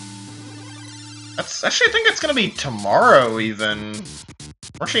stream up. That's actually, I think it's gonna be tomorrow even.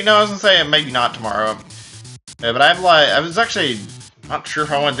 Actually, no, I was gonna say maybe not tomorrow. Yeah, but I was actually not sure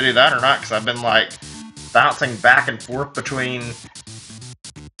if I wanted to do that or not, because I've been like bouncing back and forth between,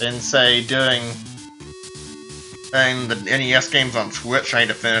 say, doing the NES games on Switch, trying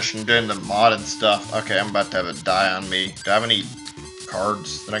to finish, and doing the modded stuff. Okay, I'm about to have it die on me. Do I have any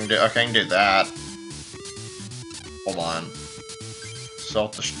cards that I can do? Okay, I can do that. Hold on.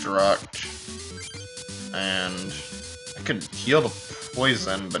 Self-destruct. And I could heal the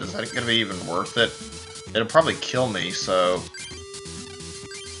poison, but is that going to be even worth it? It'll probably kill me, so...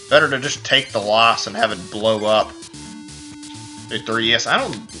 better to just take the loss and have it blow up. The 3DS,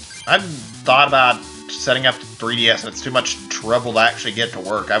 I've thought about setting up the 3DS, and it's too much trouble to actually get to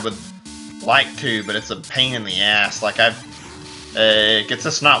work. I would like to, but it's a pain in the ass. Like, it's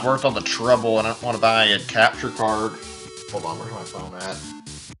just not worth all the trouble, and I don't want to buy a capture card. Hold on, where's my phone at?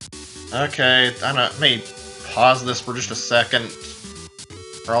 Okay, I don't know, let me pause this for just a second,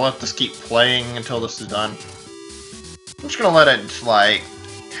 or I'll let this keep playing until this is done. I'm just gonna let it, like,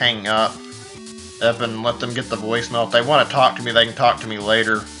 hang up and let them get the voicemail. If they want to talk to me, they can talk to me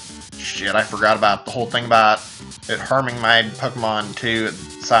later. Shit, I forgot about the whole thing about it harming my Pokemon too,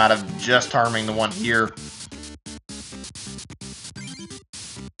 inside of just harming the one here.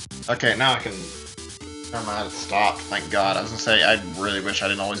 Okay, now I can... Never mind, it stopped, thank God. I was gonna say, I really wish I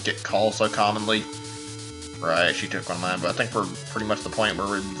didn't always get calls so commonly. Right, she took one of mine, but I think we're pretty much the point where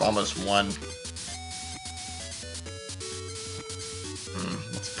we've almost won.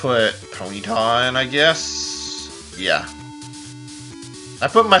 Let's put Ponyta in, I guess. Yeah. I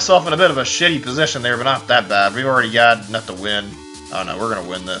put myself in a bit of a shitty position there, but not that bad. We've already got enough to win. Oh no, we're gonna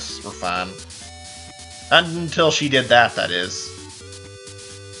win this. We're fine. Until she did that, that is.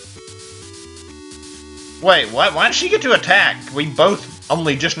 Wait, what? Why did she get to attack? We both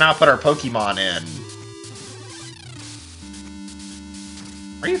only just now put our Pokemon in.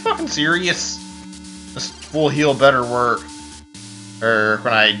 Are you fucking serious? This full heal better work. Or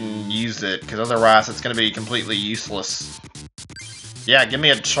when I use it, because otherwise it's going to be completely useless. Yeah, give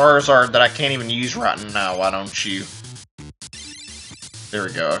me a Charizard that I can't even use right now, why don't you? There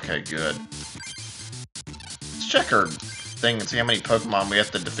we go, okay, good. Let's check her thing and see how many Pokemon we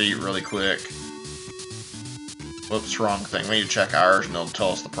have to defeat really quick. Whoops, wrong thing. We need to check ours and it'll tell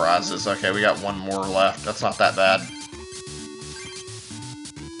us the prizes. Okay, we got one more left. That's not that bad.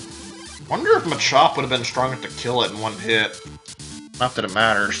 Wonder if Machop would have been strong enough to kill it in one hit. Not that it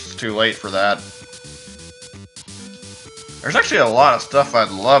matters, it's too late for that. There's actually a lot of stuff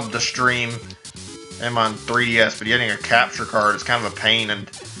I'd love to stream on 3DS, but getting a capture card is kind of a pain, and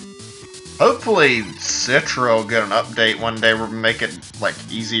hopefully Citra will get an update one day where we make it like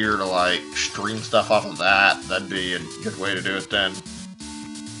easier to like stream stuff off of that. That'd be a good way to do it then.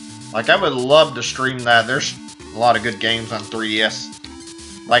 Like, I would love to stream that. There's a lot of good games on 3DS.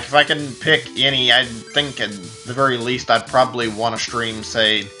 Like, if I can pick any, I think at the very least I'd probably want to stream,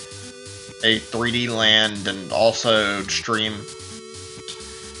 say, a 3D Land, and also stream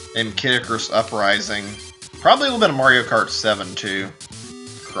Kid Icarus Uprising. Probably a little bit of Mario Kart 7 too.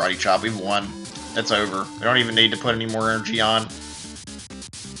 Karate Chop, we've won. It's over. We don't even need to put any more energy on.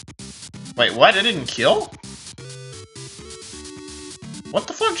 Wait, what? It didn't kill? What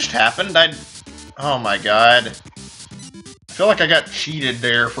the fuck just happened? Oh my god. I feel like I got cheated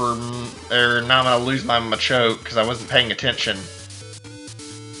there now I'm gonna lose my Machoke because I wasn't paying attention.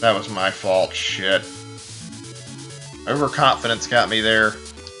 That was my fault, shit. Overconfidence got me there.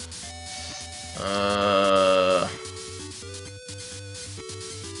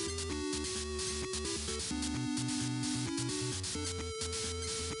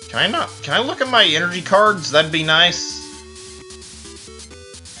 Can I look at my energy cards? That'd be nice.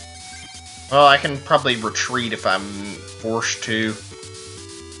 Well, I can probably retreat if I'm forced to.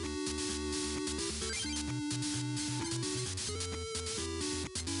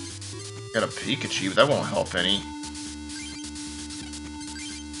 Got a Pikachu, but that won't help any.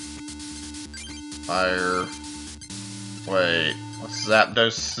 Fire. Wait, what's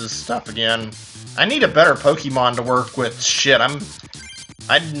Zapdos's stuff again? I need a better Pokemon to work with. Shit,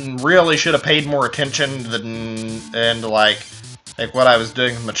 I really should have paid more attention to like what I was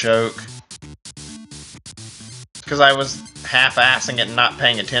doing with Machoke. Because I was half-assing it and not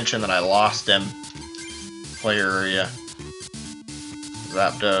paying attention that I lost him. Play area.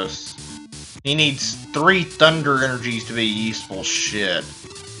 Zapdos. He needs 3 Thunder Energies to be useful. Shit.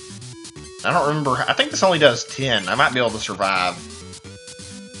 I don't remember. I think this only does 10. I might be able to survive.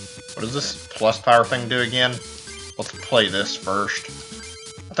 What does this plus power thing do again? Let's play this first.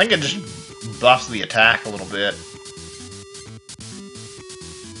 I think it just buffs the attack a little bit.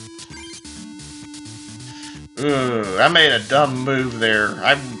 Ooh, I made a dumb move there.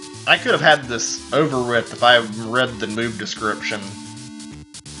 I could have had this over with if I read the move description.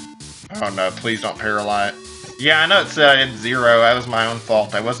 Oh no, please don't paralyze. Yeah, I know it said I had 0. That was my own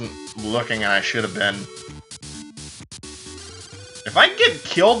fault. I wasn't looking and I should have been. If I get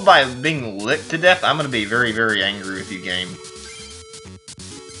killed by being licked to death, I'm going to be very, very angry with you, game.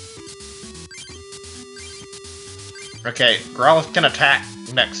 Okay, Growlithe can attack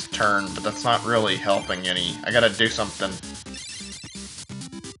next turn, but that's not really helping any. I gotta do something.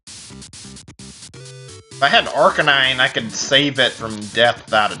 If I had Arcanine, I could save it from death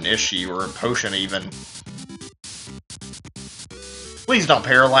without an issue, or a potion even. Please don't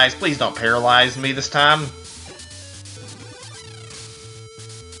paralyze me this time.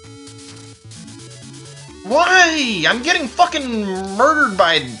 Why? I'm getting fucking murdered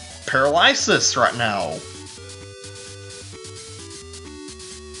by paralysis right now.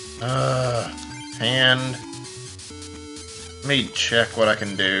 Hand. Let me check what I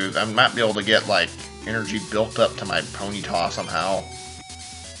can do. I might be able to get, like, energy built up to my Ponyta somehow.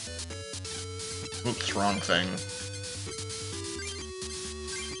 Oops, wrong thing.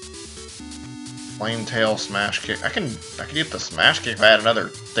 Flame Tail, Smash Kick. I could get the Smash Kick if I had another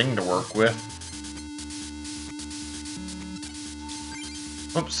thing to work with.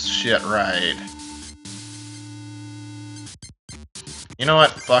 Oops, shit, right. You know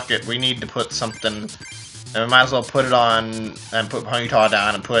what? Fuck it. We need to put something... And we might as well put it on... And put Ponyta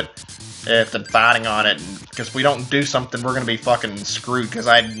down and put... If the fighting on it. Because if we don't do something, we're gonna be fucking screwed. Because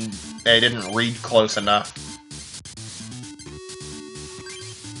I didn't read close enough.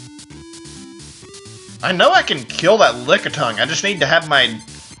 I know I can kill that Lickitung. I just need to have a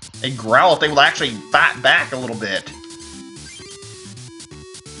Growlithe able to actually fight back a little bit.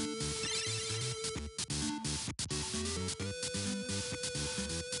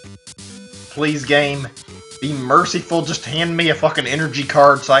 Please, game, be merciful. Just hand me a fucking energy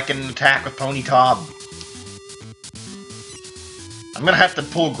card so I can attack with Ponyta. I'm gonna have to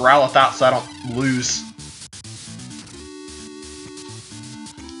pull Growlithe out so I don't lose.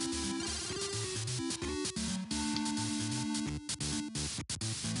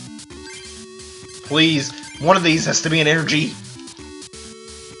 Please, one of these has to be an energy.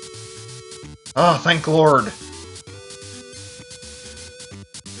 Oh, thank Lord.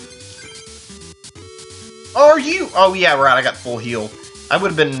 Are you? Oh, yeah, right, I got full heal. I would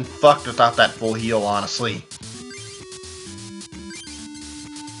have been fucked without that full heal, honestly.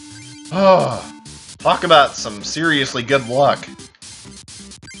 Oh, talk about some seriously good luck.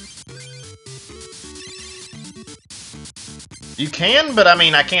 You can, but I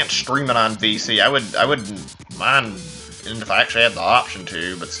mean, I can't stream it on VC. I wouldn't mind if I actually had the option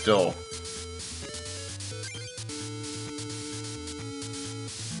to, but still.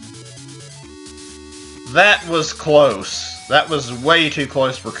 That was close. That was way too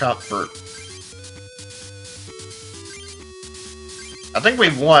close for comfort. I think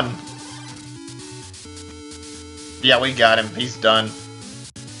we've won. Yeah, we got him. He's done.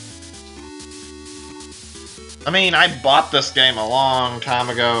 I mean, I bought this game a long time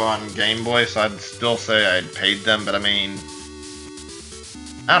ago on Game Boy, so I'd still say I'd paid them, but I mean...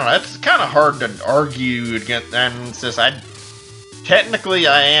 I don't know, it's kind of hard to argue against, and since technically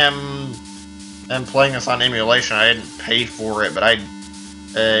I am playing this on emulation, I didn't pay for it, but I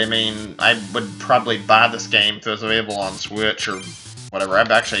mean, I would probably buy this game if it was available on Switch or whatever.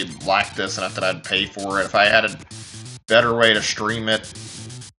 I'd actually like this enough that I'd pay for it if I had a better way to stream it.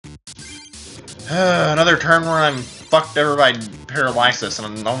 Another turn where I'm fucked over by paralysis,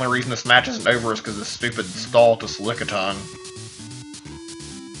 and the only reason this match isn't over is because of the stupid stall to Lickitung.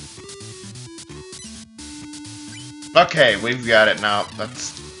 Okay, we've got it now.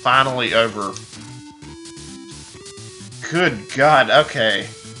 That's finally over. Good God, okay.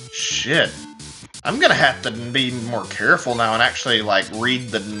 Shit. I'm gonna have to be more careful now and actually, like, read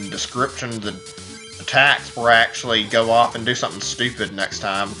the description of the attacks before I actually go off and do something stupid next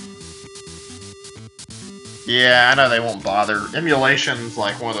time. Yeah, I know they won't bother. Emulation's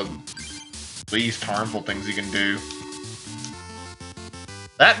like one of the least harmful things you can do.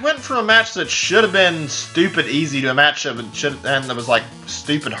 That went from a match that should have been stupid easy to a match that was like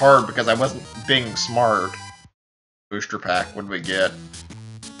stupid hard because I wasn't being smart. Booster pack, what did we get?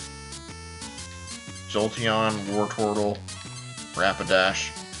 Jolteon, Wartortle, Rapidash.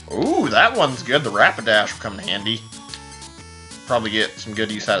 Ooh, that one's good. The Rapidash will come in handy. Probably get some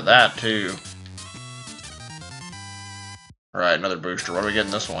good use out of that too. Alright, another booster. What do we get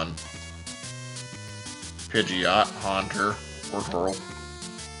in this one? Pidgeot, Haunter, Wartortle.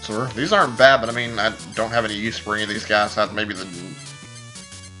 So these aren't bad, but I mean, I don't have any use for any of these guys. Maybe the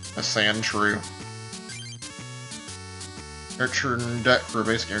Sandshrew. Nurture deck for a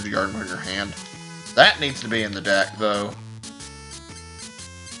basic energy garden with your hand. That needs to be in the deck, though.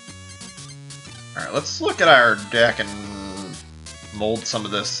 Alright, let's look at our deck and mold some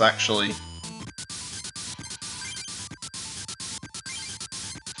of this, actually.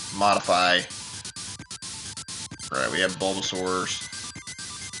 Modify. Right, we have Bulbasaurs.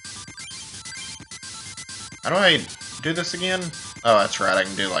 How do I do this again? Oh, that's right, I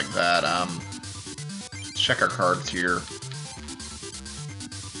can do like that. Let's check our cards here.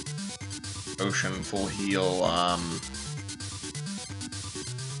 potion, full heal.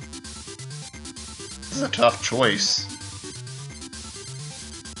 This is a tough choice.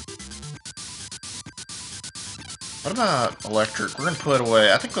 What about electric? We're gonna put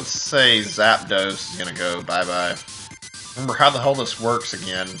away. I think let's say Zapdos is gonna go bye-bye. Remember how the hell this works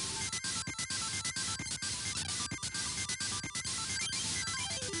again.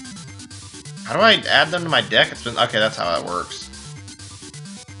 How do I add them to my deck? It's been okay. That's how it works.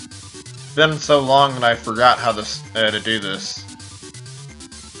 It's been so long that I forgot how this to do this.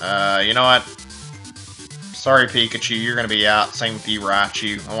 You know what? Sorry, Pikachu. You're gonna be out. Same with you,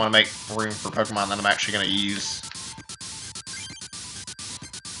 Raichu. I want to make room for Pokemon that I'm actually gonna use.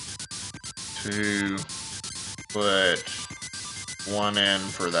 To put one in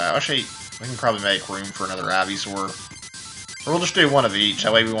for that. Actually, we can probably make room for another Ivysaur. Or we'll just do one of each,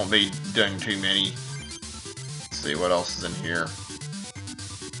 that way we won't be doing too many. Let's see what else is in here.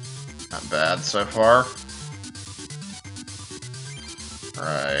 Not bad so far.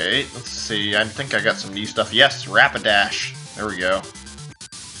 Right, let's see, I think I got some new stuff. Yes, Rapidash. There we go.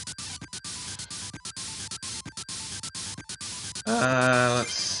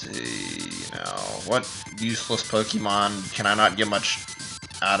 Let's see, now, what useless Pokemon can I not get much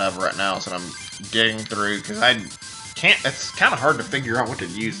out of right now, so I'm digging through, because I can't, it's kind of hard to figure out what to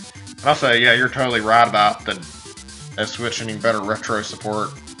use. And also, yeah, you're totally right about the Switch needing better retro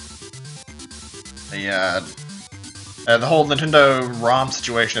support. The whole Nintendo ROM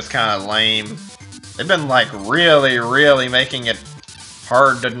situation is kind of lame. They've been like really making it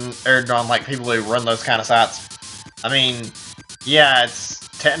hard to air on like people who run those kind of sites. I mean, yeah, it's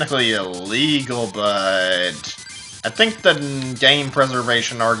technically illegal, but I think the game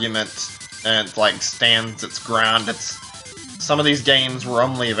preservation argument like stands its ground. It's some of these games were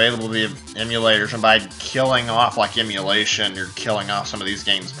only available via emulators, and by killing off like emulation, you're killing off some of these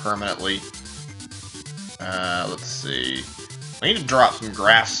games permanently. Let's see. We need to drop some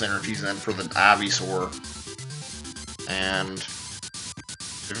grass synergies in for the Ivysaur. And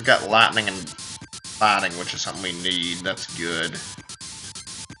we've got lightning and fighting, which is something we need. That's good.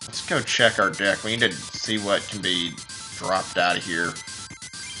 Let's go check our deck. We need to see what can be dropped out of here.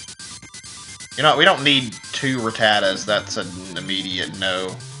 You know, we don't need 2 Rattatas. That's an immediate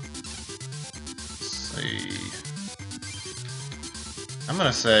no. Let's see. I'm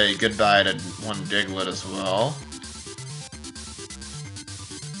gonna say goodbye to 1 Diglett as well.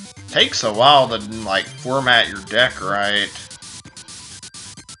 Takes a while to, like, format your deck right.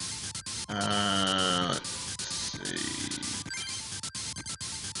 Let's see.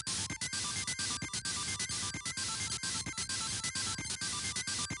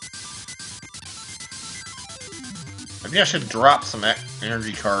 Maybe I should drop some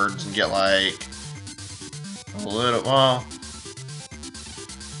energy cards and get, like, a little, well...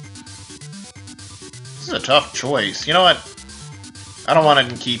 This is a tough choice. You know what? I don't want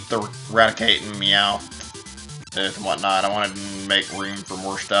to keep the Raticate and Meowth and whatnot. I want to make room for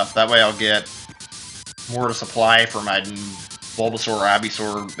more stuff. That way I'll get more to supply for my Bulbasaur,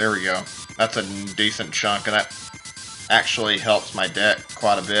 Ivysaur. There we go. That's a decent chunk, and that actually helps my deck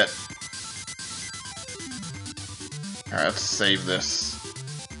quite a bit. Alright, let's save this.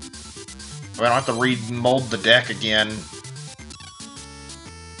 I don't have to remold the deck again.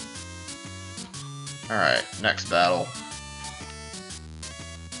 Alright, next battle.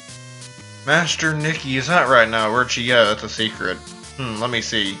 Master Nikki is not right now. Where'd she go? That's a secret. Let me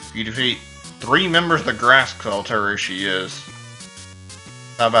see. You defeat 3 members of the Grass Cult. I'll tell her who she is.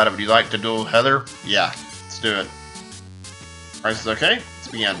 How about it? Would you like to duel Heather? Yeah, let's do it. Price is okay? Let's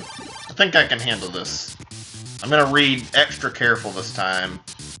begin. I think I can handle this. I'm gonna read extra careful this time.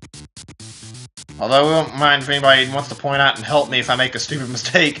 Although we won't mind if anybody wants to point out and help me if I make a stupid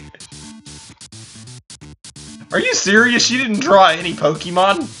mistake. Are you serious? You didn't draw any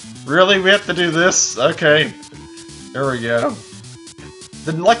Pokemon? Really? We have to do this? Okay. There we go.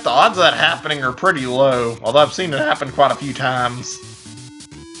 Like, the odds of that happening are pretty low, although I've seen it happen quite a few times.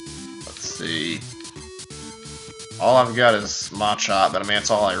 Let's see. All I've got is Machop, but I mean, that's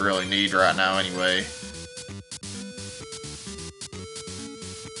all I really need right now anyway.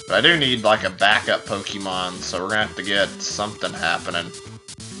 But I do need, like, a backup Pokemon, so we're gonna have to get something happening.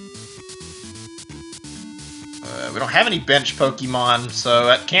 We don't have any bench Pokemon, so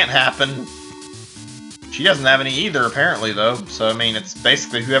that can't happen. She doesn't have any either, apparently, though. So, I mean, it's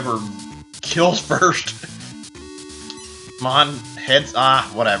basically whoever kills first. Come on, heads...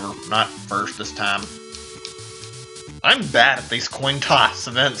 whatever. Not first this time. I'm bad at these coin toss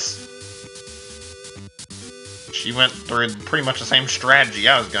events. She went through pretty much the same strategy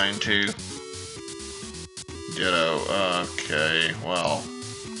I was going to. Ditto. Okay, well...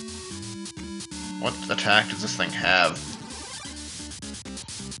 What attack does this thing have?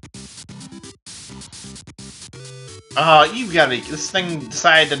 Oh, you gotta be. This thing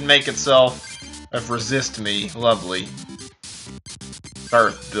decided to make itself resist me. Lovely.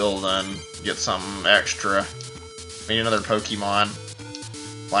 Start with building. Get something extra. Need another Pokemon.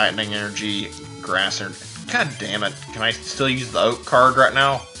 Lightning energy. Grass energy. God damn it. Can I still use the Oak card right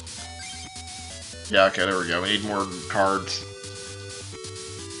now? Yeah, okay, there we go. We need more cards.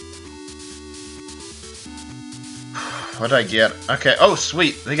 What did I get? Okay, oh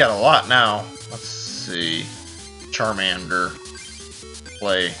sweet. They got a lot now. Let's see. Charmander.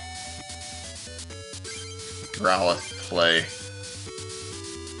 Play. Growlithe. Play.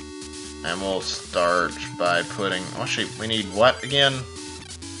 And we'll start by putting... Oh, actually, we need what again?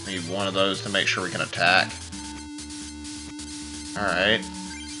 We need one of those to make sure we can attack. Alright.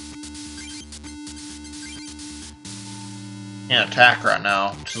 Can't attack right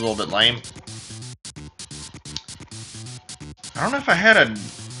now, which is a little bit lame. I don't know if I had a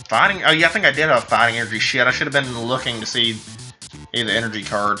fighting... Oh, yeah, I think I did have a fighting energy. Shit, I should have been looking to see any of the energy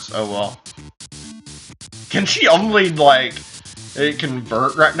cards. Oh, well. Can she only, like...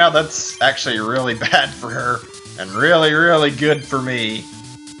 convert right now? That's actually really bad for her, and really, really good for me.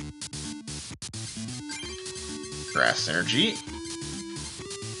 Grass energy.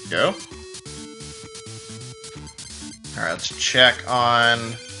 Go. Alright, let's check on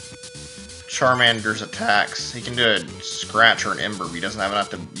Charmander's attacks. He can do a Scratch or an Ember, but he doesn't have enough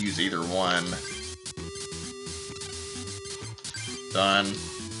to use either one. Done.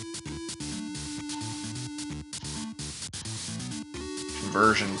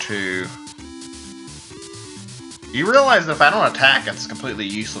 Conversion 2. You realize that if I don't attack, it's completely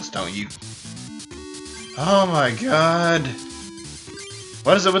useless, don't you? Oh my god.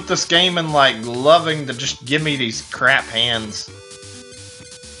 What is it with this game and, like, loving to just give me these crap hands?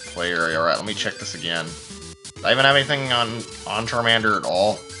 Play area, alright, let me check this again. Do I even have anything on Charmander at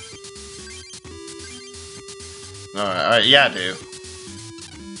all? No, yeah, I do.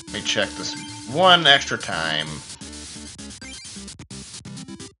 Let me check this one extra time.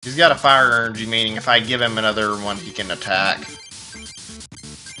 He's got a fire energy, meaning if I give him another one, he can attack.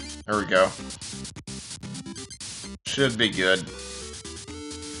 There we go. Should be good.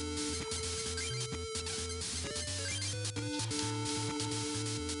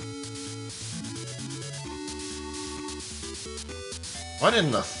 What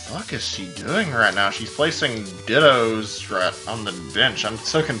in the fuck is she doing right now? She's placing dittos right on the bench. I'm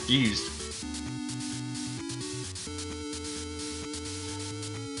so confused.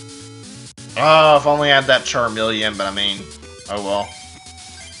 Oh, if only I had that Charmeleon, but I mean, oh well.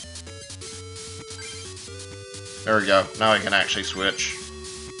 There we go. Now I can actually switch.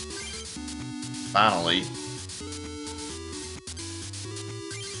 Finally.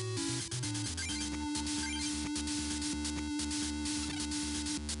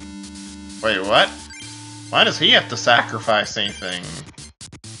 Wait, what? Why does he have to sacrifice anything?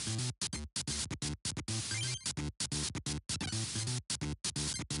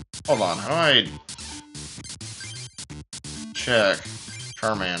 Hold on, how do I check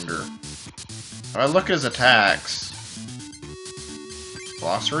Charmander? If I look at his attacks...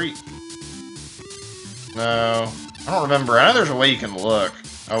 Glossary? No, I don't remember. I know there's a way you can look.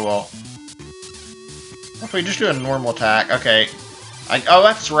 Oh well. What if we just do a normal attack? Okay. Oh,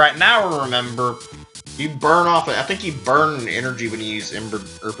 that's right. Now I remember. You burn off it. I think you burn energy when you use Ember,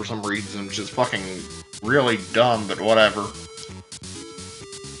 or for some reason, which is fucking really dumb, but whatever.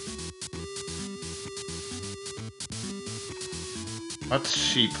 What's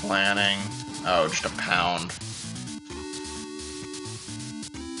she planning? Oh, just a pound.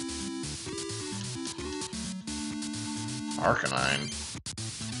 Arcanine.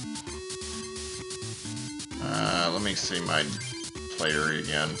 Let me see my play area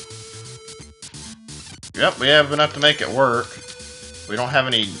again. Yep, we have enough to make it work. We don't have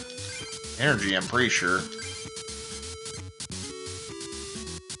any energy, I'm pretty sure.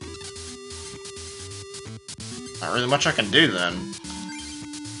 Not really much I can do then.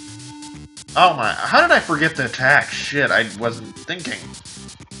 Oh my, how did I forget to attack? Shit, I wasn't thinking.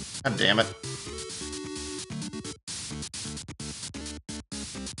 God damn it.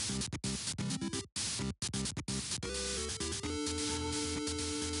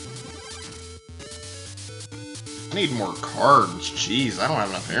 I need more cards. Jeez, I don't have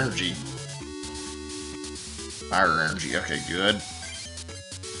enough energy. Fire energy, okay, good.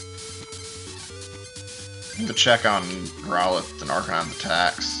 I need to check on Growlithe and Arcanine's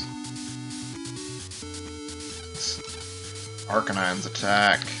attacks. Arcanine's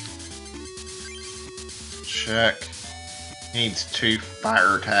attack. Check. Needs 2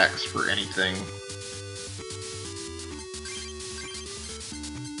 fire attacks for anything.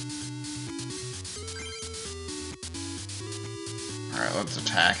 Alright, let's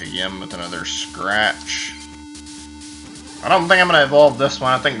attack again with another scratch. I don't think I'm going to evolve this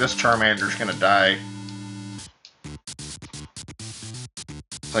one. I think this Charmander's going to die.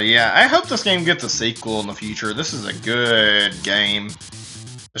 So yeah, I hope this game gets a sequel in the future. This is a good game.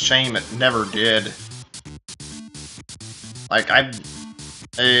 It's a shame it never did. Like, I'm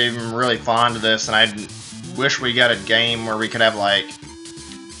really fond of this, and I wish we got a game where we could have, like... I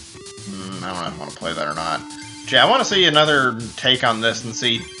don't know if I want to play that or not. Yeah, I want to see another take on this and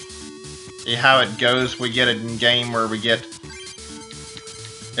see how it goes. We get a game where we get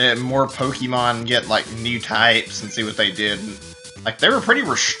more Pokemon, get like new types, and see what they did. Like, they were pretty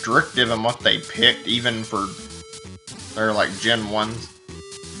restrictive in what they picked, even for their like Gen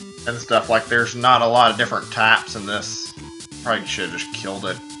 1s and stuff. Like, there's not a lot of different types in this. Probably should have just killed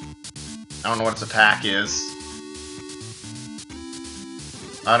it. I don't know what its attack is.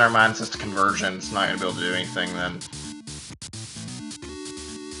 Oh, never mind, it's just a conversion. It's not going to be able to do anything then.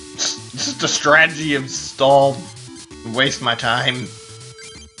 It's just a strategy of stall and waste my time.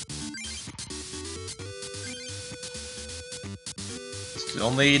 Still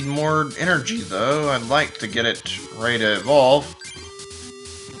need more energy though. I'd like to get it ready to evolve.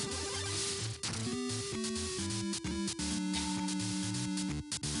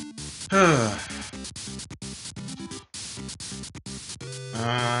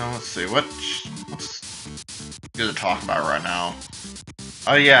 Let's see, what's good to talk about right now?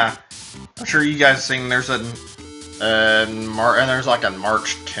 Oh yeah, I'm sure you guys seen there's a there's like a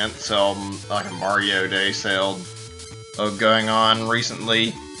March 10th sale, like a Mario Day sale going on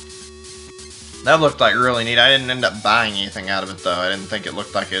recently. That looked like really neat. I didn't end up buying anything out of it though. I didn't think it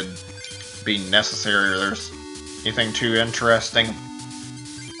looked like it'd be necessary or there's anything too interesting.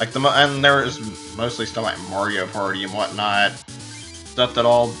 Like and there was mostly stuff like Mario Party and whatnot. Stuff that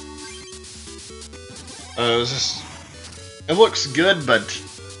all it looks good, but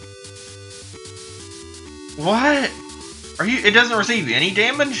what? It doesn't receive any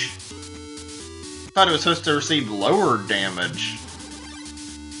damage? I thought it was supposed to receive lower damage.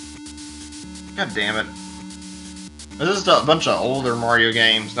 God damn it. This is a bunch of older Mario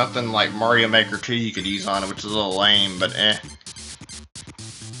games, nothing like Mario Maker 2 you could use on it, which is a little lame, but eh.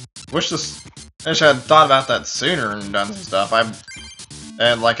 I wish I had thought about that sooner and done some stuff.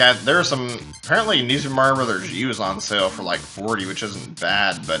 There are some, apparently New Super Mario Bros. U is on sale for like $40, which isn't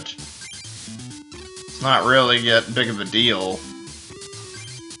bad, but it's not really that big of a deal.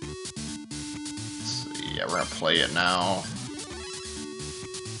 Let's see, yeah, we're gonna play it now.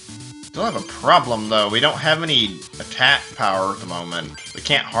 Still have a problem though, we don't have any attack power at the moment. We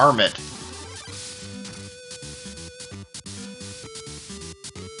can't harm it.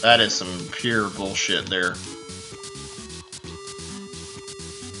 That is some pure bullshit there.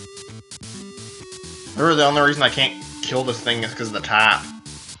 The only reason I can't kill this thing is because of the type.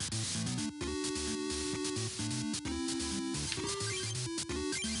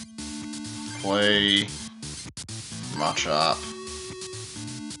 Play Machop.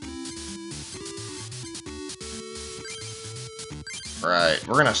 Right,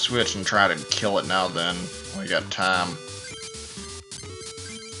 we're gonna switch and try to kill it now then. We got time.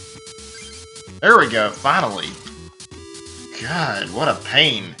 There we go, finally. God, what a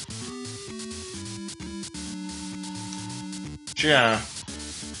pain. Yeah.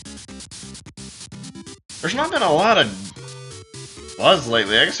 There's not been a lot of buzz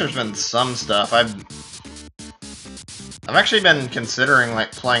lately. I guess there's been some stuff. I've actually been considering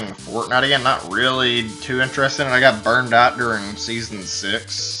like playing Fortnite again. Not really too interested, and I got burned out during Season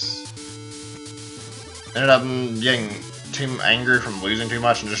 6. Ended up getting too angry from losing too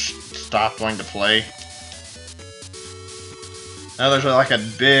much and just stopped wanting to play. Now there's like a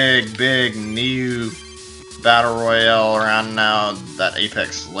big new Battle Royale around now, that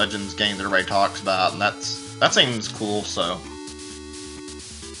Apex Legends game that everybody talks about, and that seems cool, so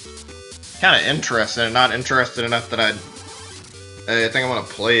kind of interested, not interested enough that I think I want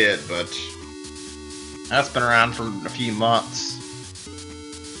to play it, but that's been around for a few months.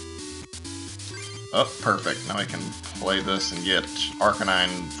 Oh, perfect, now I can play this and get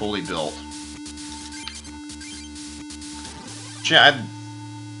Arcanine fully built. Yeah,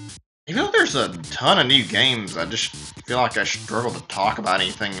 even though there's a ton of new games, I just feel like I struggle to talk about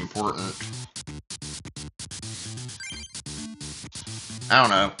anything important. I don't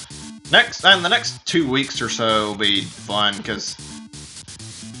know. The next 2 weeks or so will be fun, because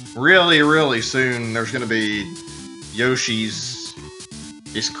really soon there's going to be Yoshi's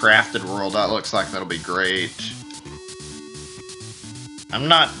Crafted World. That looks like that'll be great.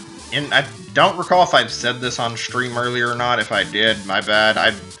 I don't recall if I've said this on stream earlier or not. If I did, my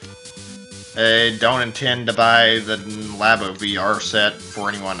bad. I don't intend to buy the Labo VR set before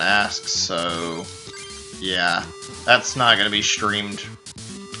anyone asks, so yeah, that's not going to be streamed.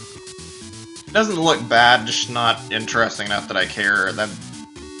 It doesn't look bad, just not interesting enough that I care. Then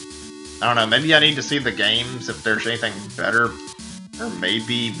I don't know, maybe I need to see the games if there's anything better, or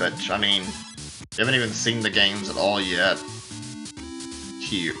maybe, but I mean, I haven't even seen the games at all yet.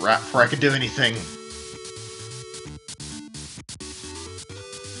 Cute, right before I could do anything.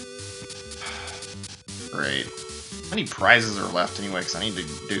 Great. How many prizes are left anyway, because I need to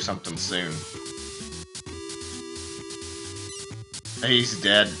do something soon. Hey, he's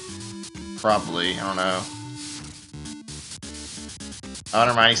dead. Probably, I don't know. Oh,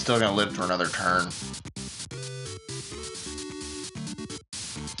 never mind, he's still gonna live for another turn.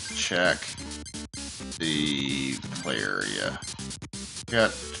 Check the play area.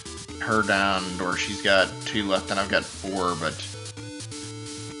 Got her down, or she's got 2 left, and I've got 4, but...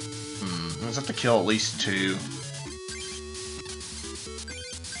 I just have to kill at least 2.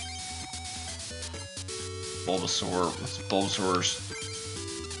 Bulbasaur. What's Bulbasaur's?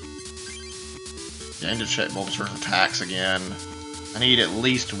 Yeah, I need to check Bulbasaur's attacks again. I need at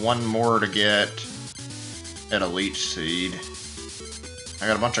least 1 more to get at a Leech Seed. I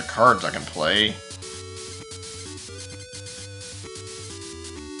got a bunch of cards I can play.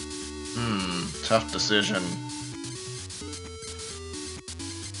 Tough decision.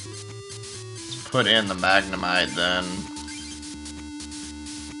 Let's put in the Magnemite then.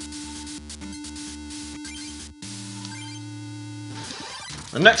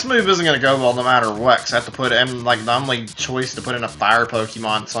 The next move isn't going to go well no matter what, because I have to put in, like, the only choice to put in a fire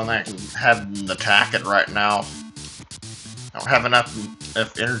Pokemon, so I can have an attack it right now. I don't have enough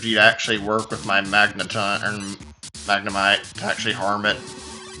energy to actually work with my Magnemite to actually harm it.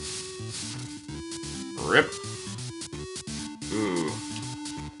 Rip. Ooh.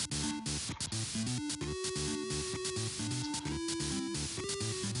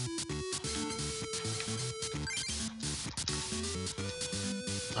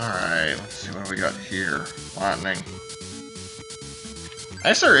 Alright, let's see what we got here. Lightning. I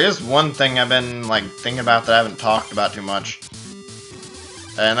guess there is one thing I've been, like, thinking about that I haven't talked about too much.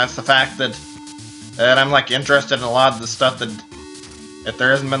 And that's the fact that I'm, like, interested in a lot of the stuff that... If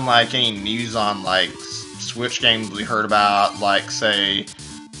there hasn't been, like, any news on, like, Switch games we heard about, like, say,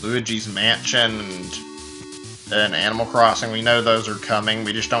 Luigi's Mansion and Animal Crossing, we know those are coming.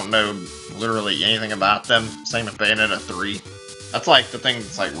 We just don't know literally anything about them. Same with Bayonetta 3. That's like the thing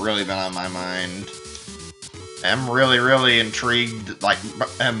that's like really been on my mind. I'm really intrigued, like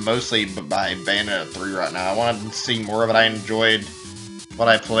mostly by Bayonetta 3 right now. I wanted to see more of it. I enjoyed what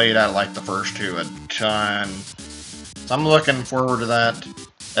I played out of like the first 2 a ton. So I'm looking forward to that.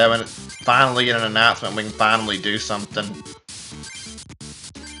 When it finally get an announcement, we can finally do something.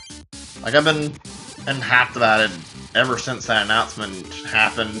 Like I've been hyped about it ever since that announcement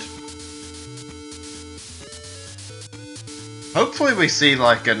happened. Hopefully we see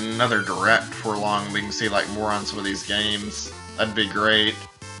like another direct for long. We can see like more on some of these games. That'd be great.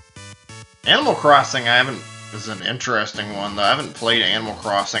 Animal Crossing is an interesting one though. I haven't played Animal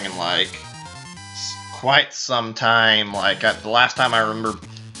Crossing in like quite some time. Like the last time I remember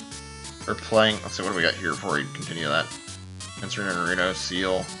playing. Let's see what do we got here before we continue that. Answer Reno,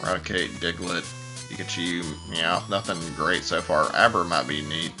 Seal, Eradicate, Diglett, Pikachu, Meowth. Nothing great so far. Aber might be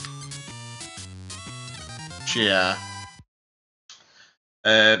neat. Yeah.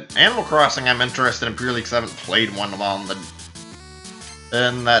 Animal Crossing I'm interested in purely because I haven't played one on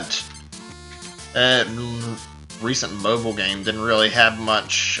that recent mobile game didn't really have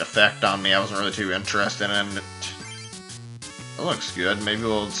much effect on me. I wasn't really too interested in it. It looks good. Maybe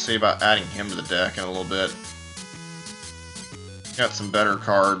we'll see about adding him to the deck in a little bit. Got some better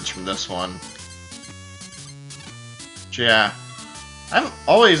cards from this one. But yeah, I've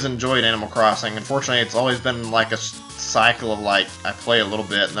always enjoyed Animal Crossing. Unfortunately, it's always been like a cycle of like I play a little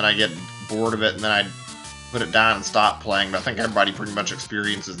bit and then I get bored of it and then I put it down and stop playing, but I think everybody pretty much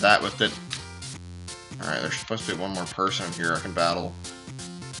experiences that with it. Alright, there's supposed to be one more person here I can battle.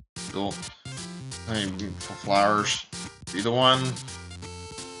 Cool. Any beautiful flowers. Be the one.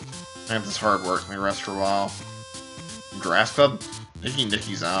 I have this hard work, let me rest for a while. Grass Club?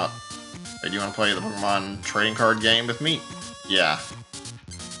 Nicky's out. Hey, do you want to play the Pokemon trading card game with me? Yeah.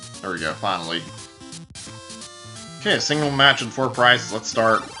 There we go, finally. Okay, a single match and 4 prizes. Let's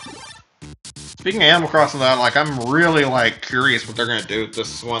start. Speaking of Animal Crossing, though, like I'm really like curious what they're gonna do with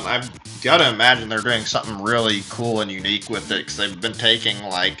this one. I've got to imagine they're doing something really cool and unique with it because they've been taking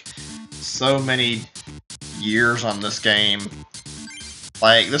like so many years on this game.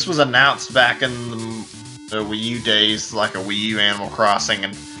 Like this was announced back in the Wii U days, like a Wii U Animal Crossing,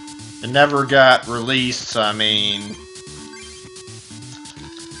 and It never got released, so I mean,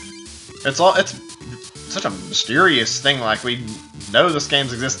 it's such a mysterious thing. Like, we know this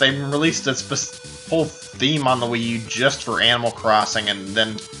games exist. They released this whole theme on the Wii U just for Animal Crossing, and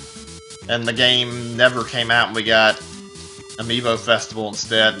the game never came out, and we got Amiibo Festival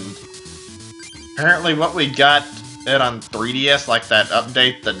instead. And apparently, what we got it on 3DS, like that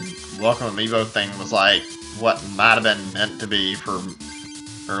update, the Welcome Amiibo thing, was like what might have been meant to be for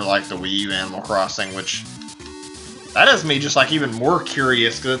like the Wii U Animal Crossing, which that has me just like even more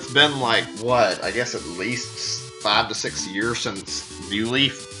curious, because it's been like, what, I guess at least 5 to 6 years since New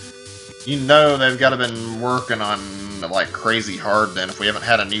Leaf. You know they've got to been working on like crazy hard then if we haven't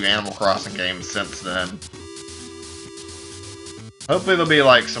had a new Animal Crossing game since then. Hopefully there'll be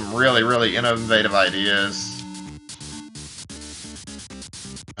like some really, really innovative ideas.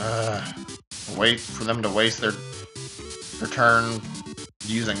 Wait for them to waste their turn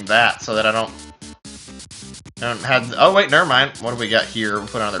using that so that I don't have... Oh wait, never mind. What do we got here? We'll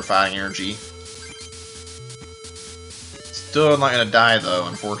put another fighting energy. Still not gonna die though,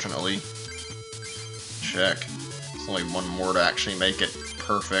 unfortunately. Check. It's only one more to actually make it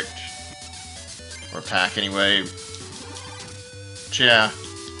perfect. Or attack anyway. But yeah.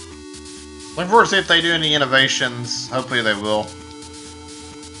 Looking forward to see if they do any innovations. Hopefully they will.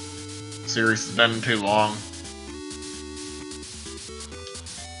 The series has been too long.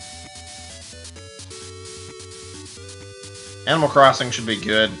 Animal Crossing should be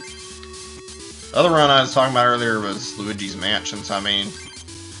good. The other run I was talking about earlier was Luigi's Mansion, so I mean,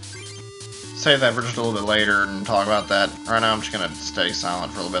 save that for just a little bit later and talk about that. Right now I'm just gonna stay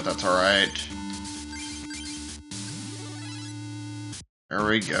silent for a little bit, that's alright. There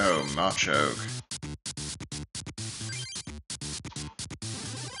we go, Machoke.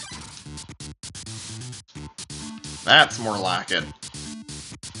 That's more like it.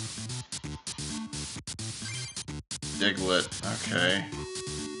 Diglett, okay.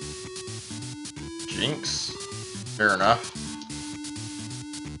 Jinx, fair enough.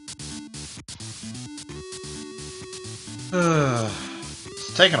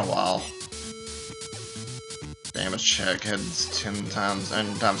 It's taking a while. Damage check, heads 10 times,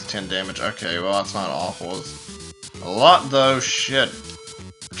 and times 10 damage. Okay, well that's not awful. It's a lot though, shit.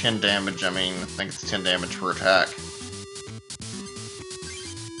 10 damage, I mean, I think it's 10 damage per attack.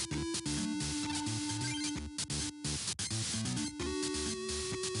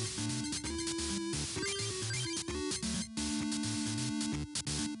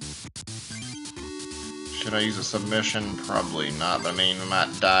 Should I use a submission? Probably not, but I mean, I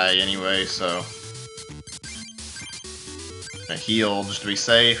might die anyway, so... a heal just to be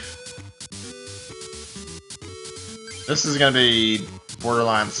safe. This is gonna be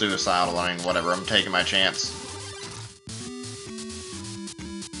borderline suicidal, I mean, whatever, I'm taking my chance.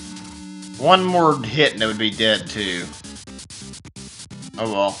 One more hit and it would be dead, too.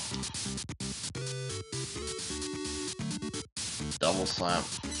 Oh well. Double slap.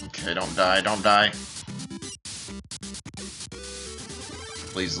 Okay, don't die, don't die.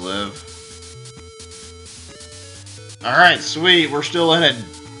 Please live. Alright, sweet, we're still in it.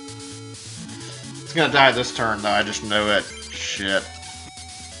 It's gonna die this turn, though, I just know it. Shit.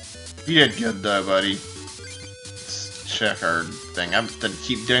 You did good, though, buddy. Let's check our thing. I have to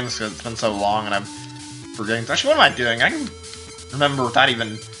keep doing this because it's been so long and I'm forgetting. Actually, what am I doing? I can remember without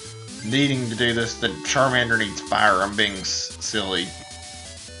even needing to do this that Charmander needs fire. I'm being silly.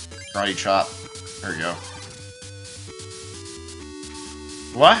 Karate chop. There we go.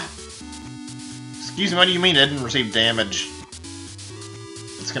 What? Excuse me, what do you mean it didn't receive damage?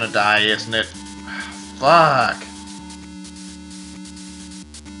 It's gonna die, isn't it? Fuck.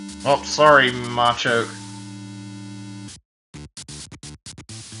 Oh, sorry, Machoke.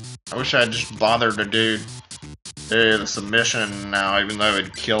 I wish I had just bothered to do the submission now, even though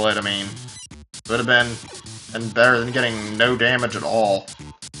it'd kill it. I mean, would have been better than getting no damage at all.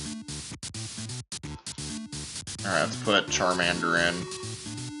 Alright, let's put Charmander in.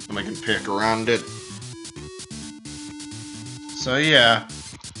 And we can pick around it. So yeah,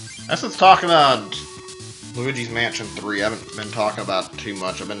 let's talk about Luigi's Mansion 3. I haven't been talking about too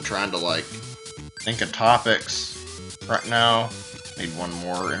much. I've been trying to like think of topics right now. Need one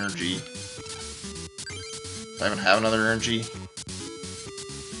more energy. Do I even have another energy?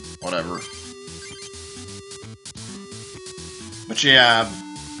 Whatever. But yeah,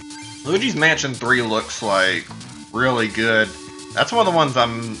 Luigi's Mansion 3 looks like really good. That's one of the ones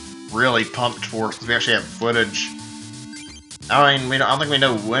I'm really pumped for, because we actually have footage. I mean, I don't think we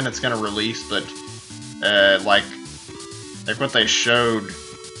know when it's going to release, but like what they showed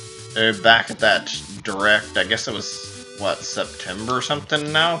back at that Direct, I guess it was what, September or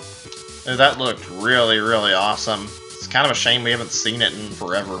something now? That looked really, really awesome. It's kind of a shame we haven't seen it in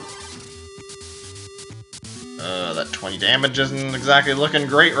forever. That 20 damage isn't exactly looking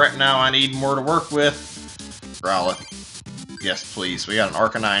great right now. I need more to work with. Growlithe. Yes, please. We got an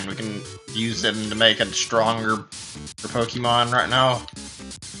Arcanine. We can use him to make a stronger Pokemon right now.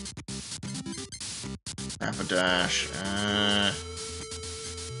 Rapidash.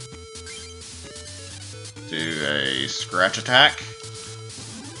 Do a Scratch Attack.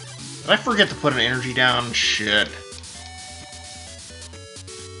 Did I forget to put an energy down? Shit.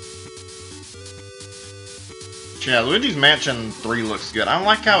 Yeah, Luigi's Mansion 3 looks good. I don't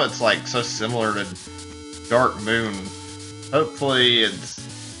like how it's like so similar to Dark Moon. Hopefully it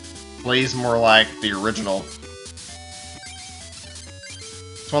plays more like the original.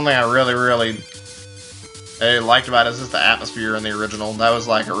 It's one thing I really liked about it is just the atmosphere in the original. That was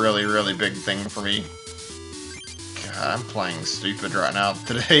like a really, really big thing for me. God, I'm playing stupid right now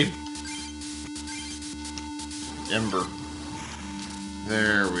today. Ember.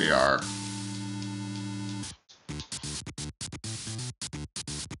 There we are.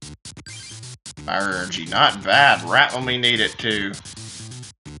 Fire energy, not bad. Right when we need it to.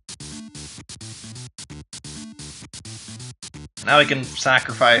 Now we can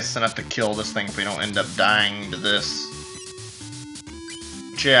sacrifice enough to kill this thing if we don't end up dying to this.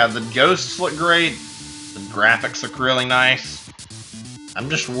 But yeah, the ghosts look great. The graphics look really nice. I'm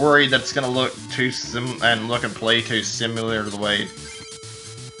just worried that it's gonna look too look and play too similar to the way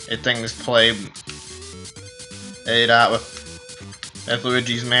things play. Out with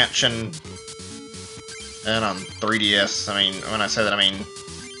Luigi's Mansion and on 3DS. I mean, when I say that, I mean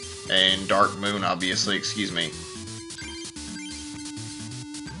in Dark Moon, obviously. Excuse me.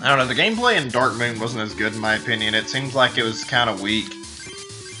 I don't know. The gameplay in Dark Moon wasn't as good in my opinion. It seems like it was kind of weak.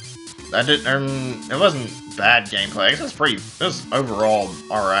 It wasn't bad gameplay. I guess it was overall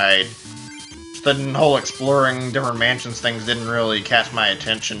alright. The whole exploring different mansions things didn't really catch my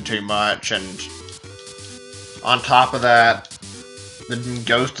attention too much, and on top of that, the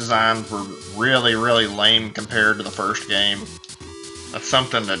ghost designs were really, really lame compared to the first game. That's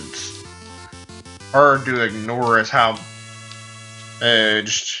something that's hard to ignore, is how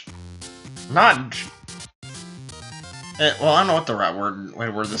just not. Well, I don't know what the right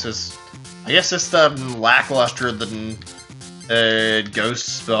word this is. I guess it's the lackluster the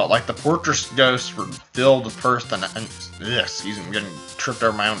ghosts felt. Like the portrait ghosts were filled with person. Excuse me, I'm getting tripped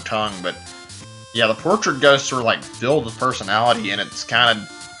over my own tongue, but yeah, the portrait ghosts were like filled with personality, and it's kind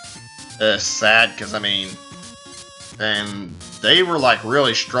of sad because I mean, and they were like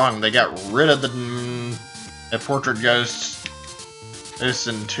really strong. They got rid of the portrait ghosts this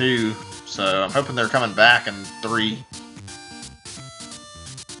in 2, so I'm hoping they're coming back in 3.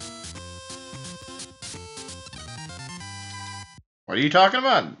 What are you talking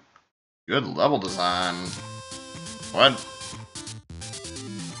about? Good level design. What?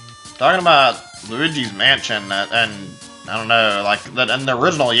 Talking about Luigi's Mansion, and I don't know, like that in the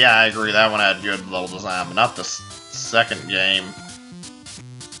original. Yeah, I agree. That one had good level design, but not the second game.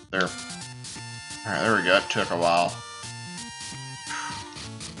 There. All right, there we go. It took a while.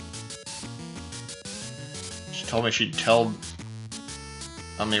 She told me she'd tell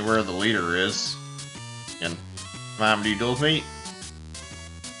me where the leader is. And Mom, do you deal with me?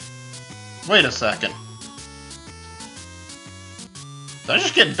 Wait a second. Did I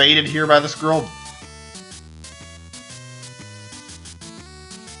just get baited here by this girl?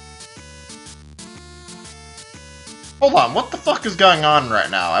 Hold on, what the fuck is going on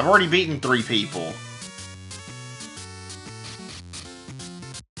right now? I've already beaten 3 people.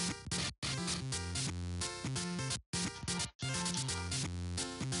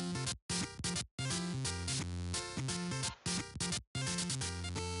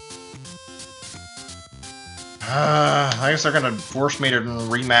 I guess they're gonna force me to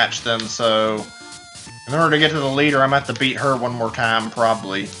rematch them, so in order to get to the leader, I'm gonna have to beat her one more time,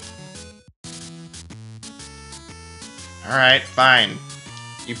 probably. Alright, fine.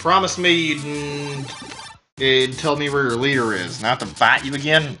 You promised me you'd tell me where your leader is, not to fight you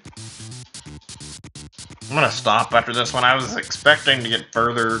again? I'm gonna stop after this one. I was expecting to get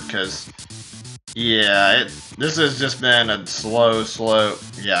further, because, yeah, this has just been a slow,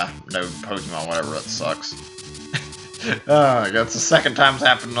 yeah, no Pokemon, whatever, that sucks. That's the second time it's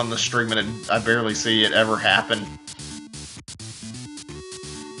happened on the stream, and I barely see it ever happen.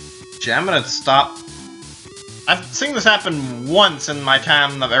 Gee, I'm gonna stop. I've seen this happen once in my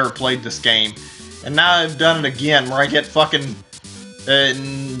time I've ever played this game, and now I've done it again, where I get fucking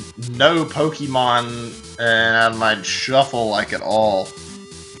no Pokemon out of my shuffle, like, at all.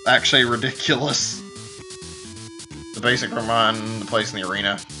 Actually ridiculous. the basic Pokemon to place in the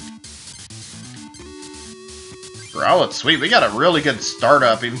arena. Growlithe's sweet. We got a really good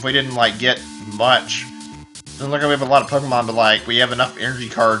startup, even if we didn't, like, get much. Doesn't look like we have a lot of Pokemon, but, like, we have enough energy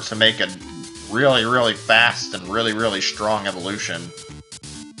cards to make a really, really fast and really, really strong evolution.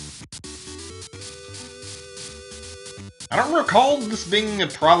 I don't recall this being a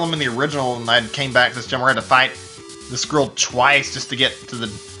problem in the original, and I came back this time where I had to fight this girl twice just to get to the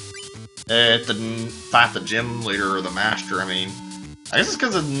fight the gym leader or the master. I mean, I guess it's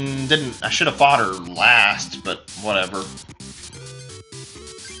because I should have fought her last, but whatever.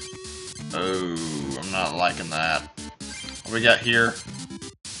 Oh, I'm not liking that. What do we got here?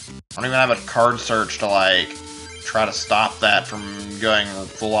 I don't even have a card search to, like, try to stop that from going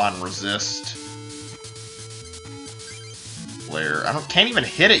full-on resist. Flare. Can't even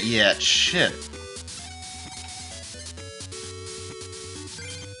hit it yet. Shit.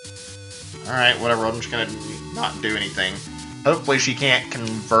 Alright, whatever. I'm just gonna not do anything. Hopefully she can't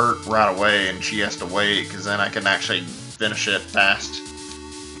convert right away and she has to wait, because then I can actually finish it fast.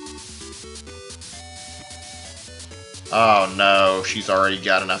 Oh no, she's already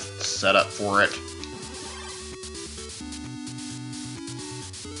got enough set up for it.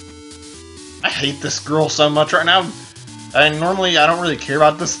 I hate this girl so much right now. Normally I don't really care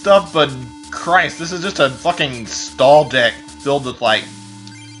about this stuff, but Christ, this is just a fucking stall deck filled with, like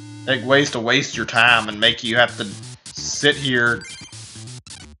ways to waste your time and make you have to sit here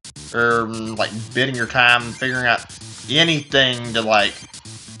or, like, bidding your time figuring out anything to, like,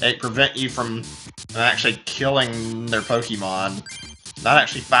 prevent you from actually killing their Pokemon. Not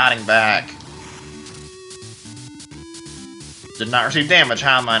actually fighting back. Did not receive damage.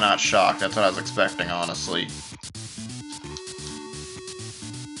 How am I not shocked? That's what I was expecting, honestly.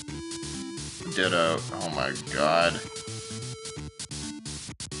 Ditto. Oh my god.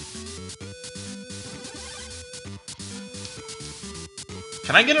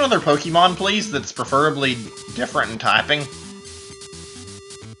 Can I get another Pokemon, please, that's preferably different in typing?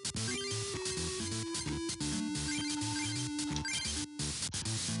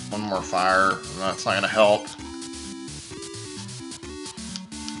 One more fire. That's not gonna help.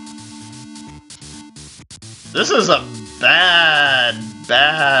 This is a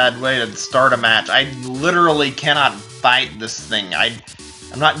bad way to start a match. I literally cannot fight this thing.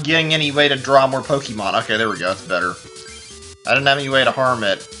 I'm not getting any way to draw more Pokemon. Okay, there we go. That's better. I didn't have any way to harm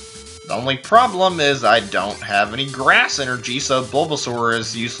it. The only problem is I don't have any grass energy, so Bulbasaur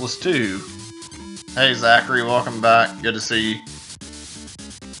is useless too. Hey Zachary, welcome back. Good to see you.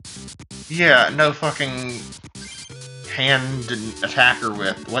 Yeah, no fucking hand attacker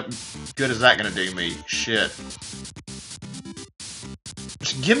with. What good is that gonna do me? Shit.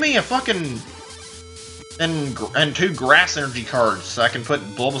 Just give me a fucking and 2 grass energy cards so I can put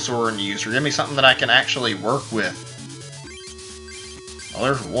Bulbasaur in use, or give me something that I can actually work with. Well,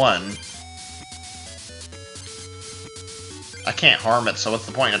 there's one. I can't harm it, so what's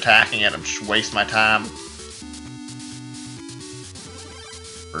the point in attacking it? I'm just wasting my time.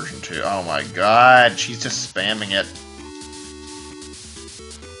 Version 2. Oh my god, she's just spamming it.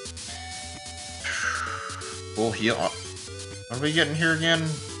 Full heal. What are we getting here again?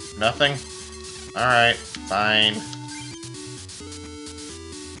 Nothing? Alright, fine.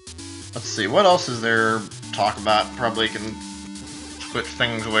 Let's see, what else is there to talk about? Probably can switch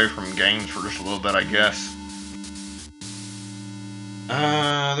things away from games for just a little bit, I guess.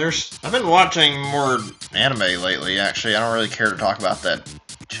 I've been watching more anime lately, actually. I don't really care to talk about that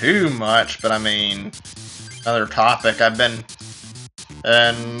too much, but I mean, another topic. I've been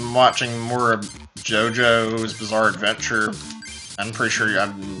watching more of JoJo's Bizarre Adventure. I'm pretty sure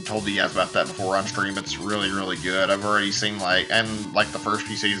I've told you guys about that before on stream. It's really, really good. I've already seen, like the first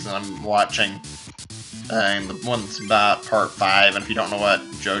few seasons I'm watching. And the one's about part 5, and if you don't know what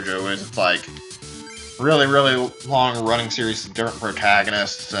JoJo is, it's like really, really long running series of different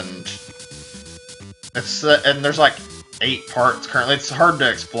protagonists, and it's and there's like 8 parts currently. It's hard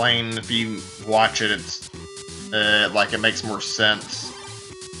to explain if you watch it. It's like it makes more sense,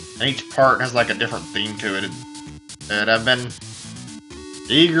 and each part has like a different theme to it. And I've been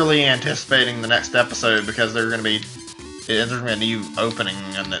eagerly anticipating the next episode because there's gonna be a new opening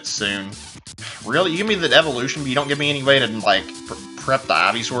in it soon. Really? You give me the evolution, but you don't give me any way to, like, prep the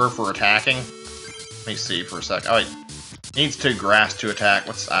Ivysaur for attacking? Let me see for a sec. Oh, it needs 2 grass to attack.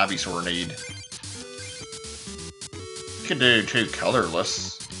 What's Ivysaur need? You could do 2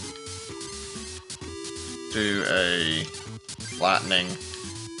 colorless. Do a lightning.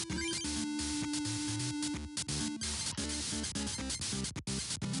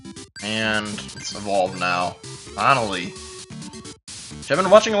 And it's evolved now. Finally. I've been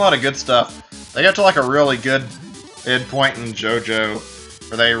watching a lot of good stuff. They got to like a really good point in JoJo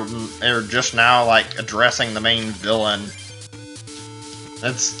where they're just now like addressing the main villain.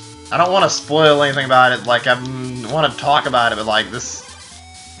 I don't want to spoil anything about it. Like I want to talk about it, but like this,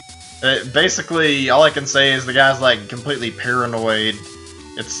 basically all I can say is the guy's like completely paranoid.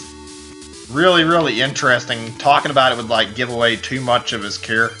 It's really, really interesting. Talking about it would like give away too much of his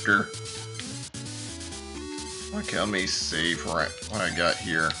character. Okay, let me see what I got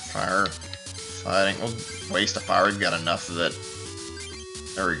here. Fire, fighting. We'll waste of fire. We've got enough of it.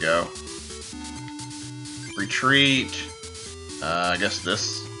 There we go. Retreat. I guess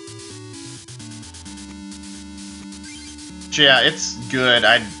this. But yeah, it's good.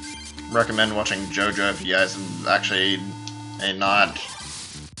 I'd recommend watching JoJo if you guys actually ain't not.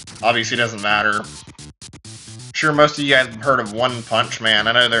 Obviously, it doesn't matter. I'm sure most of you guys have heard of One Punch Man.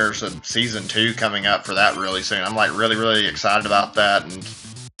 I know there's a season 2 coming up for that really soon. I'm like really, really excited about that, and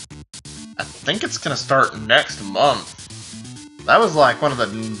I think it's gonna start next month. That was like one of the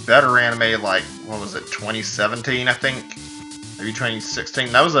better anime, like, what was it, 2017, I think? Maybe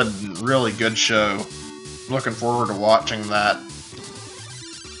 2016. That was a really good show. Looking forward to watching that.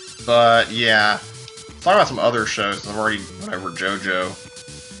 But yeah, let's talk about some other shows. I've already went over JoJo.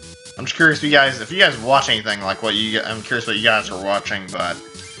 I'm just curious if you guys watch anything like I'm curious what you guys are watching, but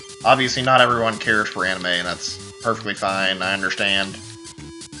obviously not everyone cares for anime, and that's perfectly fine. I understand.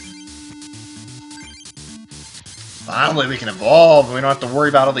 Finally, we can evolve, and we don't have to worry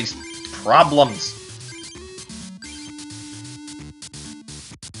about all these problems.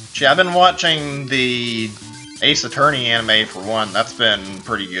 Gee, I've been watching the Ace Attorney anime for one. That's been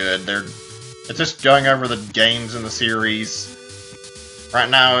pretty good. It's just going over the games in the series. Right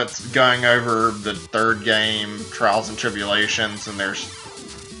now, it's going over the 3rd game, Trials and Tribulations, and there's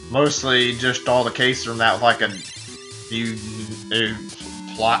mostly just all the cases from that with like a few new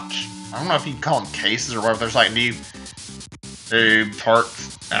plot. I don't know if you can call them cases or whatever. There's like new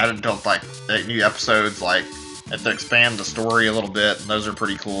parts added to like new episodes, like to expand the story a little bit, and those are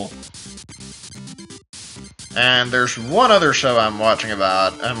pretty cool. And there's one other show I'm watching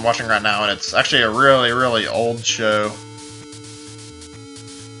right now, and it's actually a really, really old show.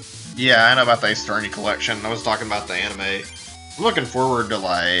 Yeah, I know about the Ace Attorney collection. I was talking about the anime. I'm looking forward to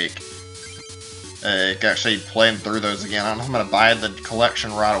like actually playing through those again. I don't know if I'm gonna buy the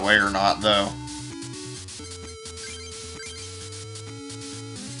collection right away or not, though.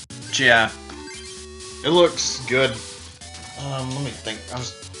 But yeah, it looks good. Let me think. I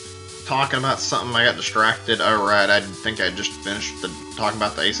was talking about something. I got distracted. Oh right, I think I just finished talking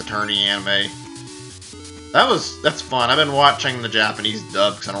about the Ace Attorney anime. That's fun. I've been watching the Japanese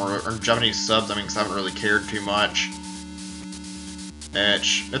dub or Japanese subs. I mean, because I haven't really cared too much.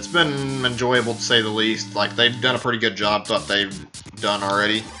 It's been enjoyable to say the least. Like they've done a pretty good job. What they've done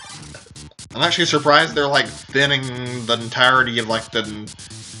already. I'm actually surprised they're like thinning the entirety of like the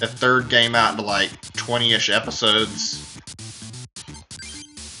 3rd game out into like 20-ish episodes.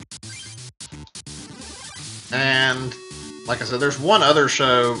 And like I said, there's one other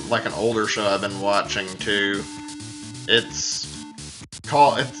show, like an older show I've been watching too. Actually,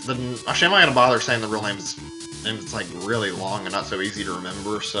 I'm not gonna bother saying the real name. It's like really long and not so easy to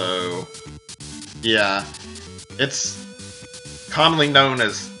remember. So yeah, it's commonly known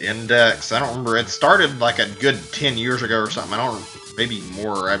as Index. I don't remember. It started like a good 10 years ago or something. Maybe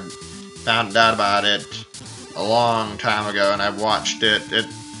more. I found out about it a long time ago, and I watched it. It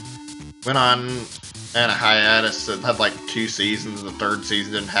went on and a hiatus. It had like 2 seasons. The 3rd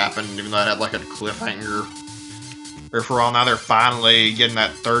season didn't happen, even though it had like a cliffhanger. Or for all now, they're finally getting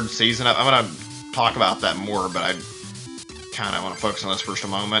that 3rd season up. I'm gonna talk about that more, but I kind of want to focus on this for just a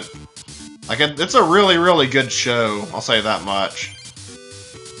moment. Like, it's a really, really good show. I'll say that much.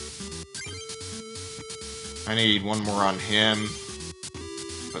 I need one more on him.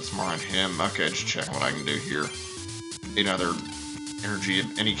 Put some more on him. Okay, just checking what I can do here. Need another energy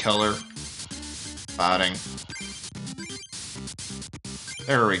of any color. Fighting.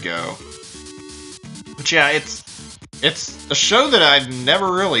 There we go. But yeah, it's a show that I've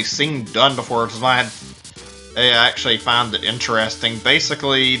never really seen done before, because I actually found it interesting.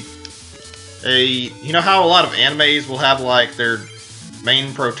 Basically, you know how a lot of animes will have like their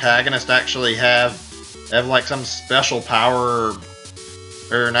main protagonist actually have like some special power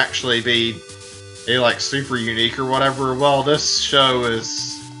or actually be like super unique or whatever? Well, this show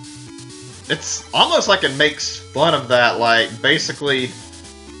it's almost like it makes fun of that. Like basically,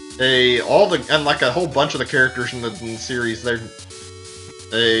 and like a whole bunch of the characters in the series,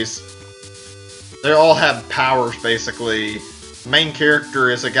 they all have powers basically. The main character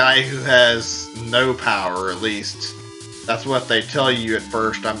is a guy who has no power, at least that's what they tell you at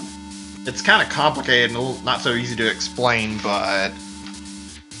first. it's kind of complicated and a little, not so easy to explain, but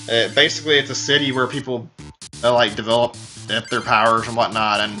basically it's a city where people like develop their powers and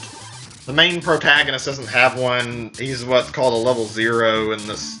whatnot, and the main protagonist doesn't have one. He's what's called a level 0 in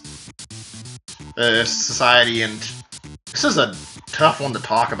this society, and this is a tough one to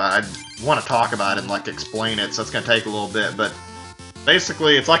talk about. I want to talk about it and like explain it, so it's going to take a little bit, but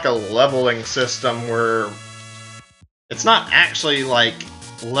basically it's like a leveling system where it's not actually like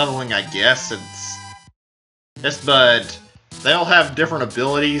leveling, I guess. But they all have different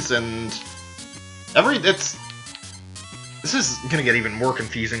abilities, and this is gonna get even more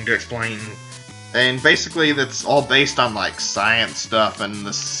confusing to explain. And basically that's all based on like science stuff in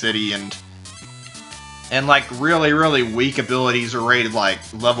the city, and like really, really weak abilities are rated like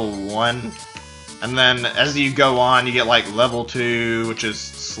level 1. And then as you go on, you get like level 2, which is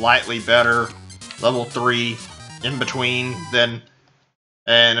slightly better, level 3 in between, then,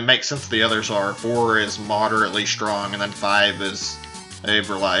 and it makes sense the others are. 4 is moderately strong, and then 5 is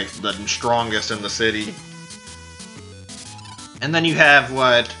like the strongest in the city. And then you have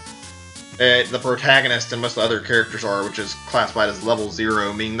what the protagonist and most of the other characters are, which is classified as level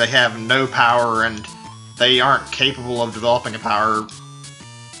 0, meaning they have no power and they aren't capable of developing a power.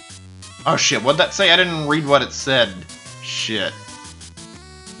 Oh shit, what'd that say? I didn't read what it said. Shit.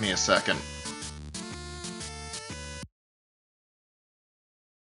 Give me a second.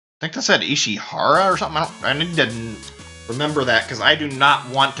 I think that said Ishihara or something. I need to remember that, because I do not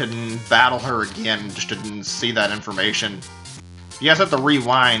want to battle her again just to see that information. If you guys have to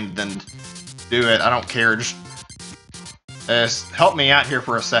rewind, then do it. I don't care. Just help me out here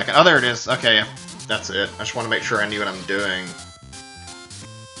for a second. Oh, there it is. Okay, that's it. I just want to make sure I knew what I'm doing.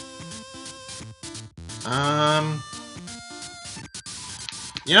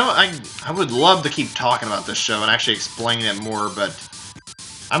 You know, I would love to keep talking about this show and actually explain it more, but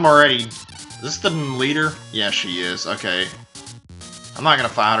I'm already... Is this the leader? Yeah, she is. Okay. I'm not gonna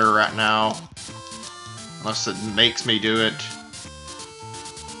fight her right now. Unless it makes me do it.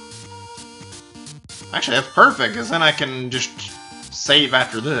 Actually, that's perfect, because then I can just save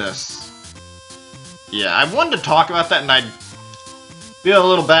after this. Yeah, I wanted to talk about that, and I feel a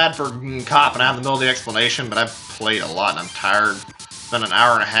little bad for copping out in the middle of the explanation, but I've played a lot, and I'm tired. It's been an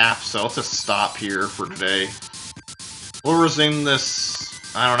hour and a half, so let's just stop here for today. We'll resume this...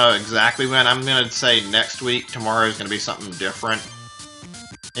 I don't know exactly when. I'm going to say next week. Tomorrow is going to be something different.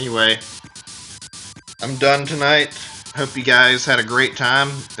 Anyway, I'm done tonight. Hope you guys had a great time.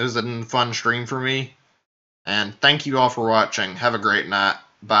 It was a fun stream for me. And thank you all for watching. Have a great night.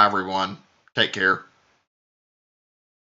 Bye, everyone. Take care.